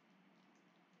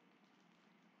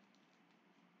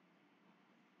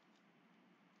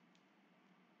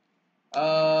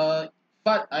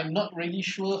 But I'm not really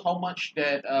sure how much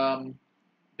that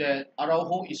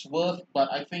Araujo is worth,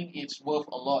 but I think it's worth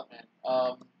a lot,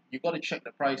 man. You got to check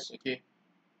the price, okay?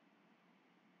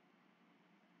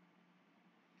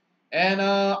 And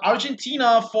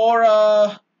Argentina for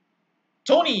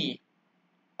Tony.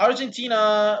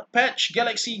 Argentina patch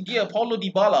Galaxy Gear Paulo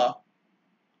Dybala.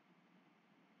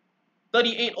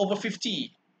 38 over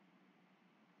 50.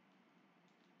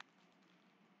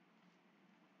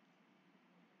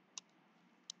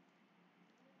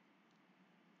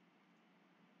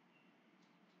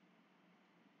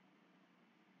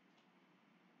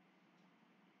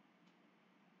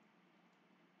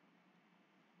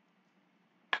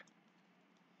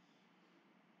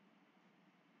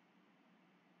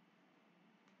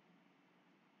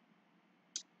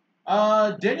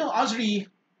 Daniel Azri.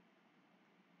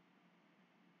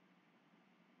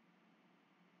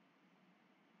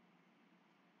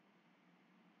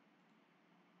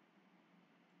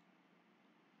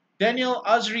 Daniel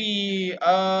Azri.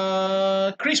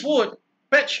 Chris Wood.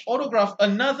 Patch autograph.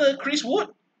 Another Chris Wood.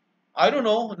 I don't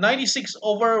know. 96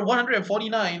 over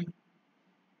 149.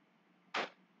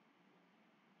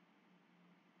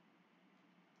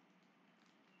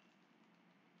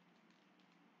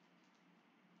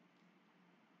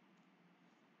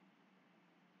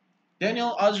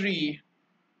 Daniel Azri.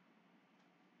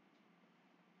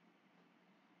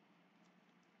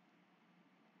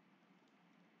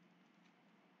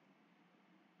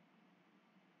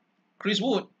 Chris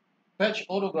Wood. Patch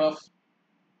autograph.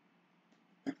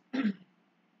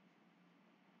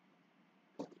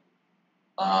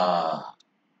 Ah.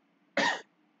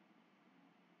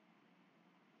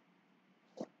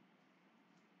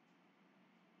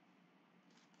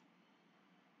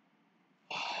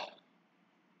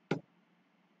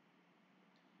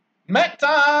 Mac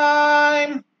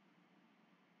time!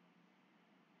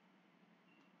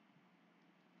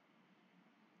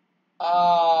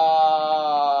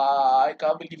 I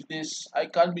can't believe this. I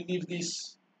can't believe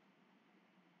this.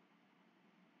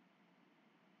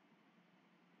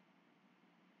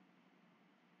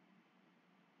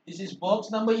 This is box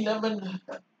number 11.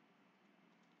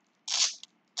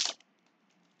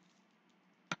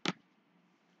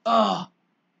 Ah.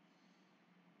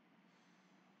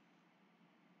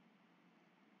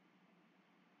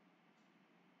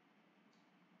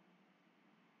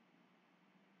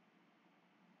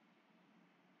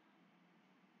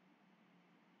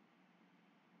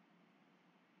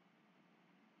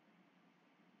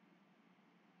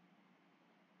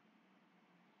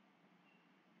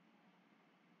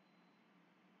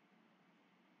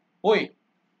 Oi,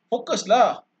 fokus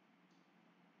lah.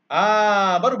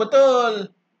 Baru betul.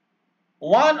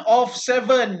 1 of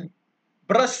 7.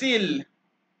 Brazil.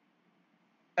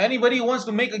 Anybody wants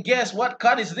to make a guess? What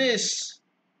card is this?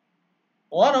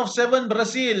 1 of 7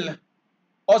 Brazil.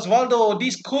 Osvaldo,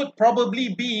 this could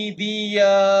probably be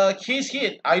the case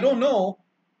hit. I don't know.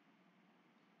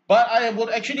 But I would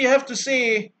actually have to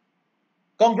say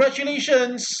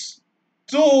congratulations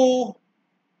to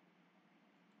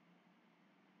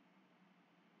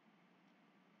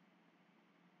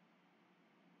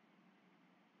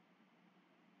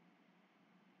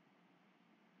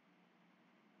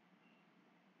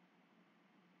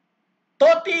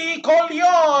Totti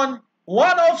Collion.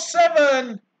 1 of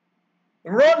 7.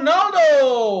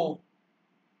 Ronaldo.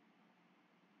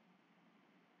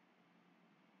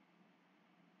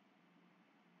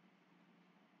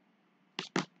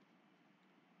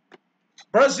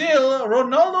 Brazil,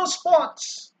 Ronaldo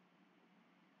spots.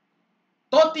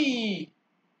 Totti.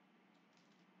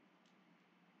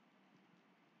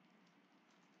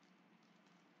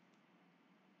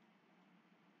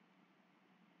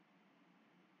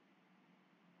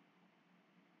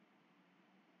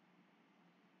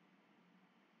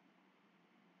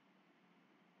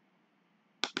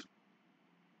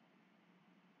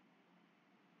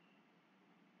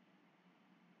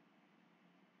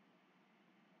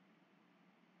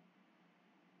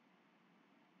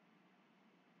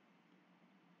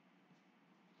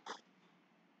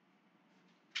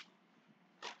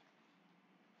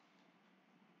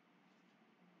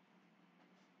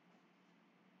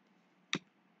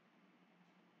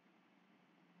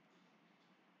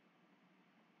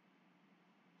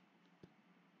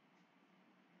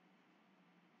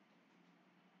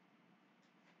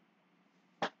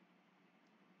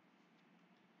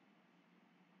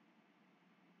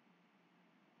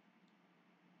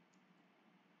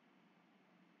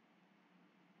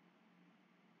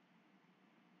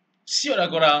 Siot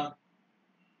lah korang.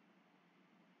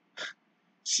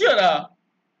 Siot lah.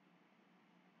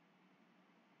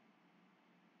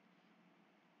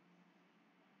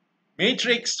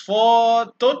 Matrix for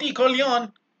Totti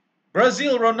Corleone.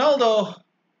 Brazil Ronaldo.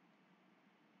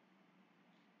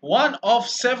 1 of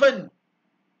 7.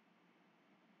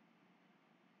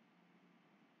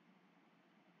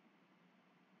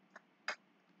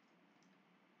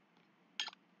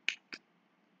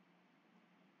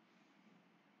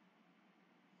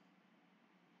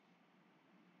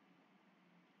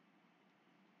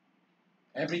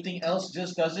 Everything else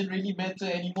just doesn't really matter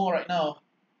anymore right now.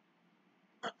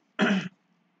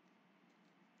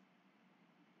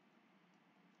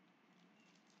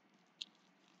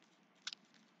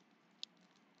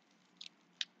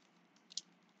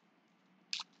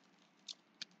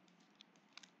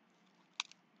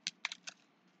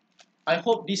 I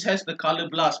hope this has the color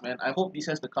blast, man. I hope this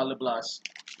has the color blast.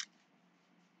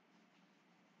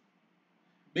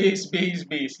 Base, base,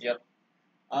 base. Yep.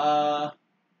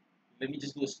 Let me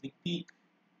just do a sneak peek.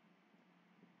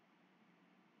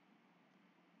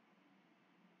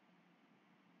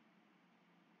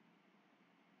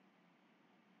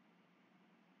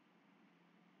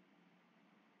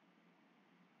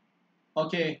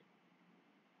 Okay.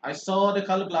 I saw the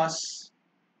color blast.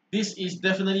 This is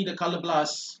definitely the color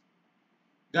blast.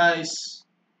 Guys,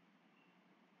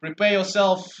 prepare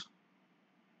yourself.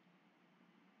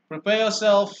 Prepare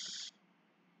yourself.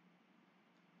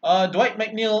 Dwight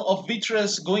McNeil of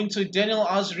Vitreous going to Daniel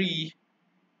Azri.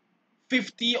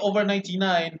 50 over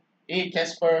 99. Hey,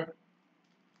 Casper.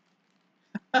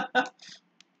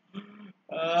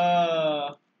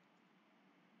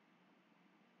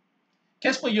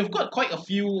 Casper, you've got quite a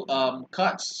few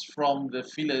cards from the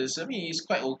fillers. I mean, it's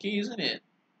quite okay, isn't it?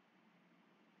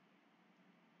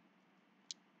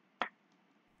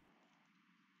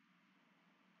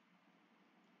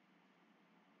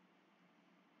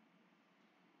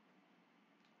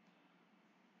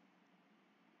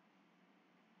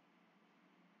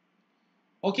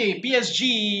 Okay,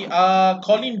 PSG,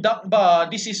 Colin Dakba,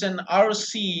 this is an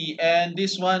RC, and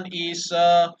this one is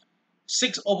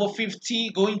 6 over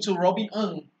 50 going to Robin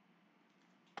Ng.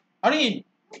 Arin!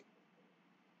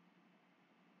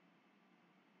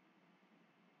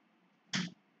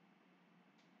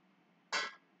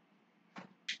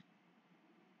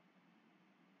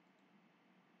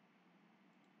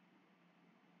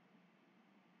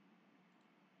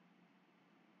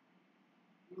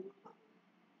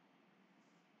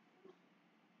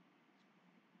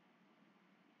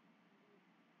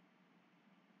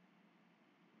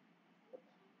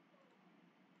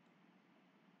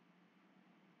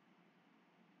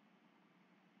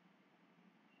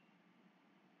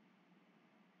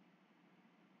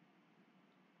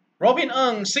 Robin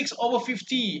Ng, 6 over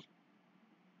 50.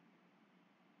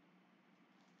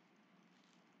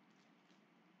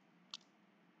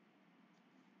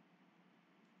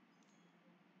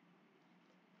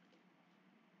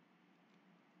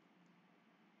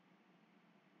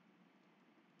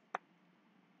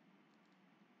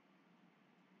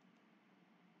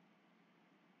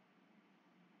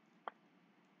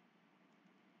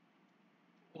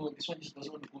 Oh, this one just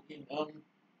doesn't want to go in.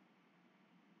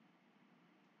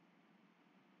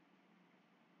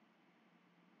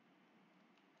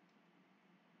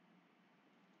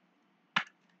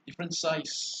 Different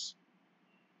size.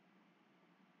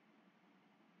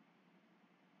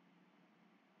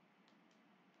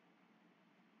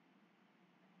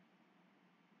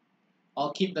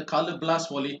 I'll keep the color blast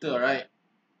for later, alright?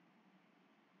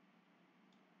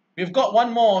 We've got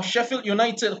one more, Sheffield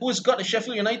United. Who's got a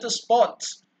Sheffield United spot?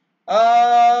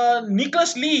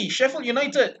 Nicholas Lee, Sheffield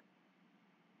United.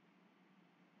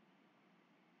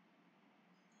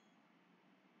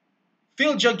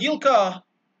 Phil Jagilka.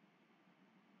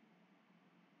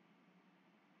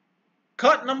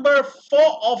 Card number 4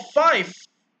 of 5.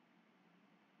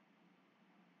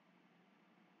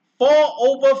 4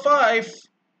 over 5.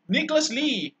 Nicholas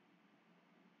Lee.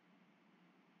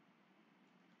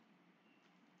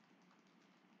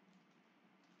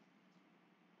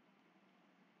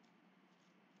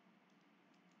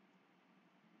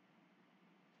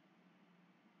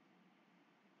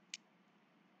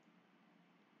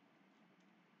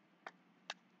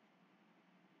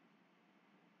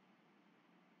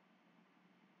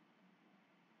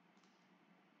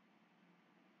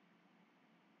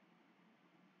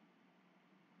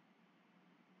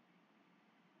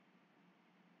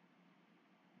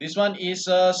 This one is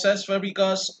Cesc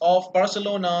Fabregas of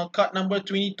Barcelona, card number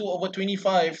 22 over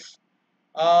 25.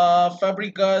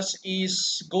 Fabregas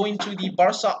is going to the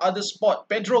Barca other spot,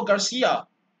 Pedro Garcia.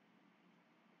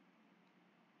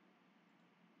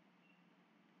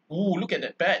 Ooh, look at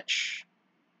that patch.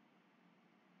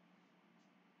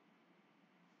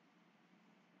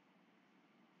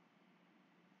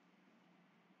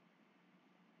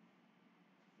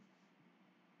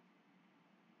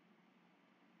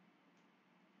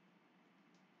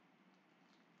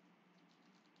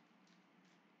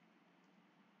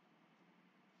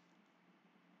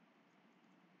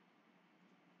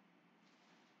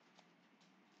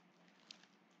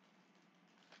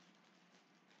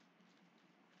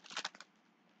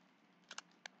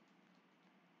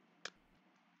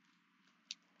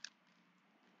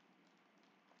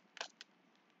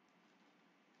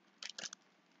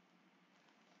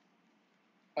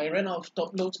 I ran out of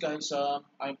top loads, guys.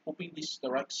 I'm hoping this is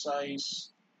the right size.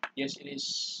 Yes, it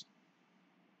is.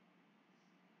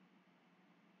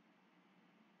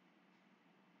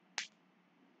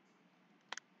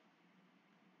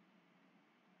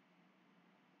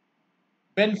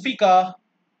 Benfica,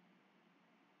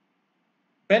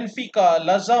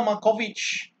 Laza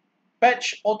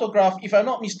patch autograph. If I'm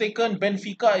not mistaken,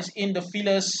 Benfica is in the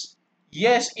fillers.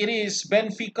 Yes, it is.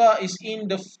 Benfica is in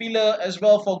the filler as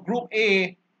well for Group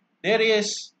A. There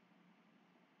is.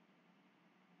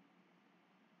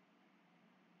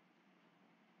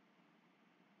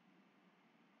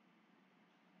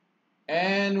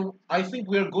 And I think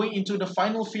we're going into the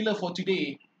final filler for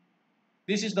today.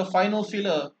 This is the final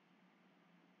filler.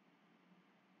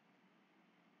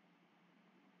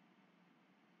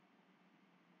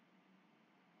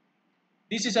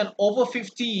 This is an over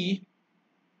 50.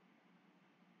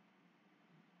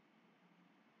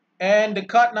 And the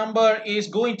card number is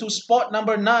going to spot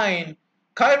number 9.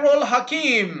 Khairul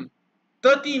Hakim,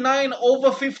 39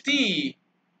 over 50.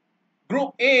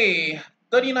 Group A,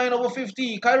 39 over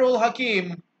 50. Khairul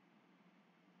Hakim.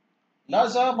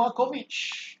 Laza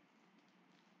Markovic.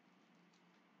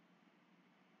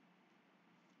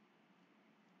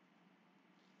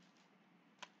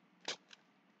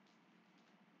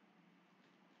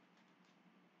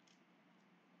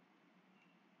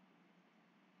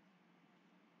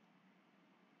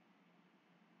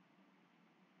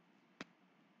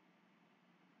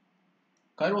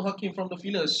 Khairul Hakim from the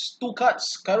fillers. 2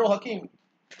 cards. Khairul Hakim.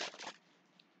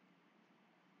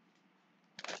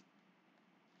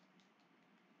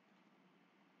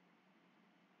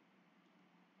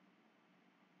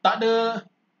 Tak ada.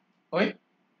 Oi.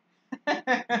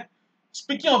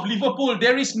 Speaking of Liverpool,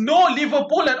 there is no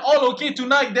Liverpool at all, okay,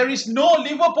 tonight. There is no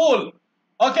Liverpool.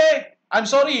 Okay? I'm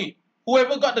sorry.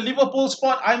 Whoever got the Liverpool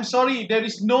spot, I'm sorry. There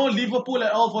is no Liverpool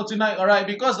at all for tonight, alright?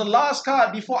 Because the last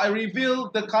card before I reveal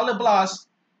the color blast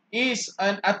is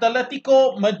an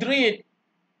Atletico Madrid,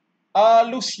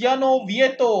 Luciano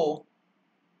Vieto.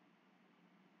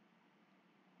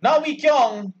 Nawi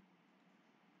Kyong,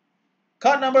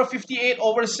 card number 58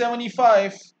 over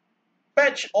 75,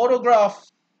 patch autograph.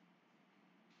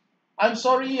 I'm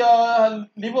sorry,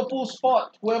 Liverpool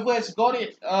spot, whoever has got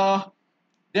it,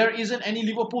 there isn't any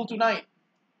Liverpool tonight.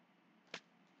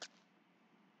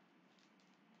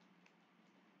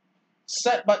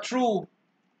 Sad but true.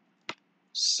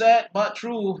 Sad but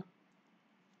true.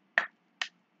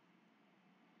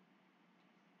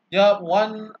 Yup,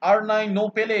 1 R9, no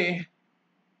Pele.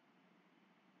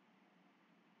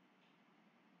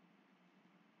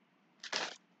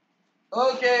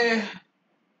 Okay.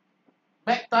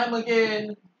 Mac time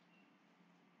again.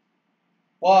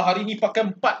 Wah, hari ni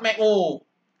pakai 4 Mac oh.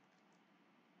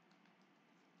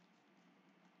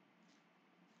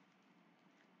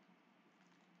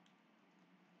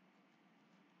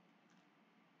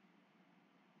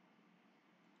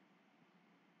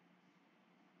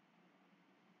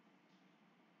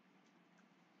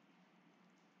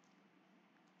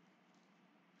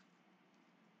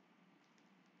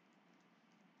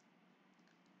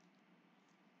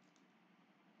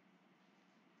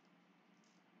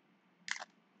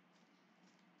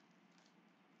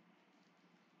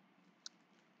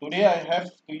 Today I have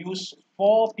to use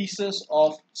 4 pieces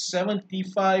of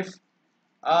 75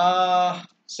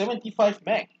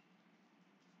 Mac.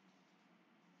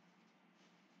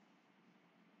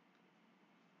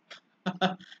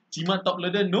 Jimat Top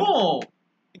Loader, no!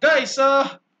 Guys,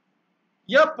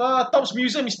 yep, Top's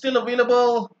Museum is still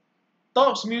available.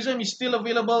 Top's Museum is still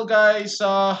available, guys.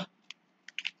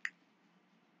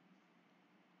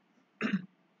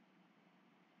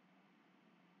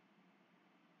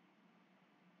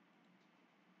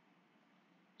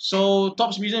 So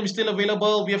Top's Museum is still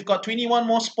available. We have got 21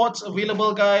 more spots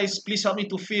available, guys. Please help me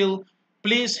to fill.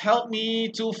 Please help me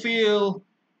to fill.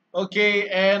 Okay,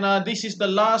 and this is the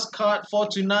last card for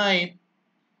tonight.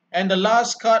 And the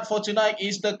last card for tonight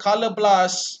is the Color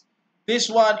Blast. This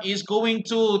one is going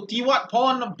to Tiwat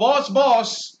Pon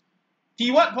Boss.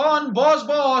 Tiwatpon,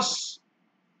 boss.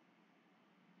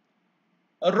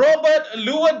 Robert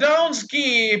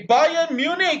Lewandowski, Bayern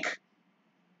Munich.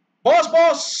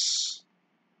 Boss.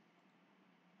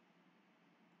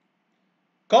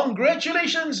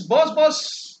 Congratulations,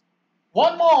 boss.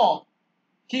 One more.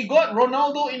 He got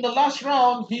Ronaldo in the last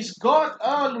round. He's got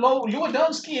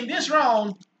Lewandowski in this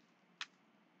round.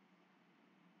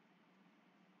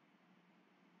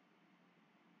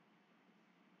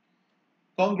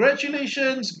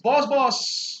 Congratulations,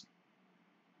 boss.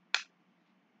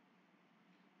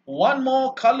 One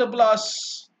more color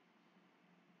blast.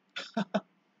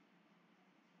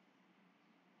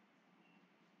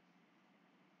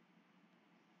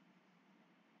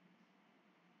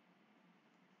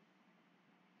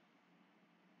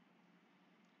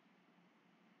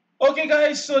 Okay,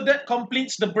 guys, so that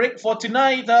completes the break for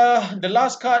tonight. The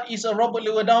last card is a Robert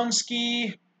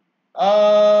Lewandowski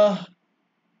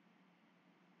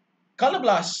color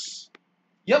blast.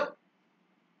 Yep.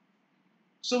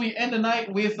 So we end the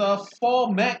night with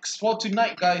 4 max for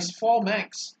tonight, guys. 4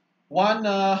 max. One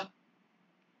Robert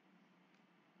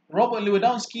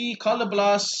Lewandowski color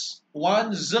blast.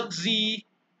 One Zirkzee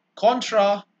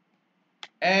Contra.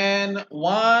 And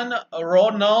one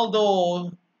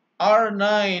Ronaldo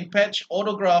R9 patch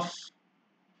autograph.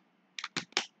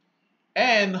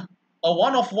 And a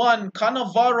 1-of-1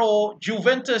 Cannavaro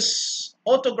Juventus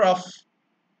autograph.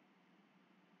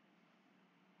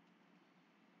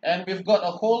 And we've got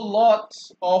a whole lot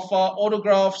of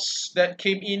autographs that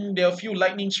came in. There were a few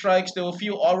lightning strikes, there were a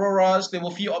few auroras, there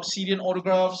were a few Obsidian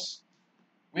autographs.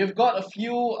 We've got a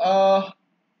few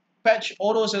patch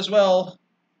autos as well.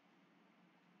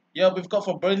 Yeah, we've got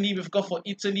for Burnley, we've got for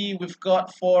Italy, we've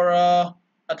got for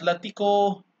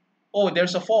Atletico. Oh,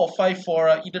 there's a 4 or 5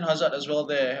 for Eden Hazard as well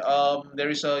there.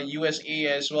 There is a USA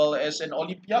as well as an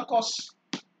Olympiacos.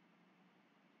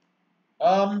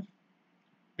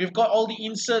 We've got all the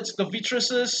inserts, the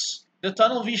Vitruses, the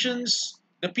Tunnel Visions,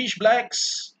 the Peach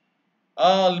Blacks,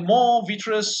 more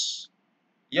Vitrus.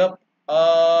 Yep.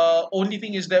 Only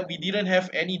thing is that we didn't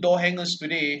have any door hangers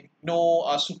today. No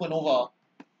Supernova.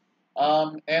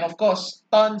 And of course,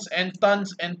 tons and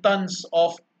tons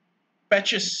of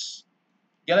patches.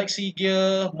 Galaxy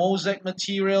Gear, Mosaic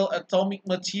Material, Atomic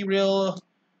Material,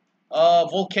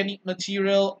 Volcanic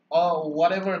Material,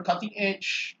 whatever, Cutting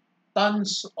Edge.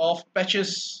 Tons of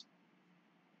patches.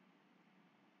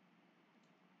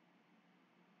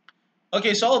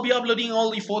 Okay, so I'll be uploading all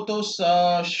the photos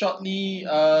shortly.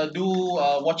 Do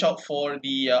watch out for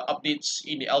the updates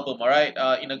in the album, alright,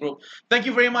 in the group. Thank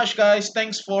you very much, guys.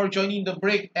 Thanks for joining the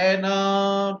break. And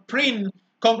Prin,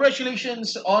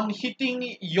 congratulations on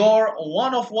hitting your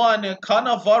 1-of-1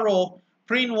 Cannavaro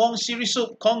Prin Wong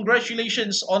Sirisuk.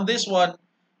 Congratulations on this one.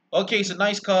 Okay, it's a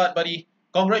nice card, buddy.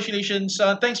 Congratulations.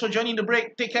 Thanks for joining the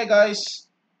break. Take care, guys.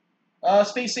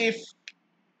 Stay safe.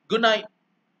 Good night.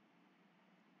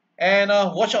 And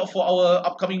watch out for our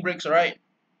upcoming breaks, alright?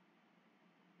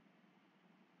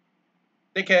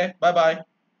 Take care. Bye-bye.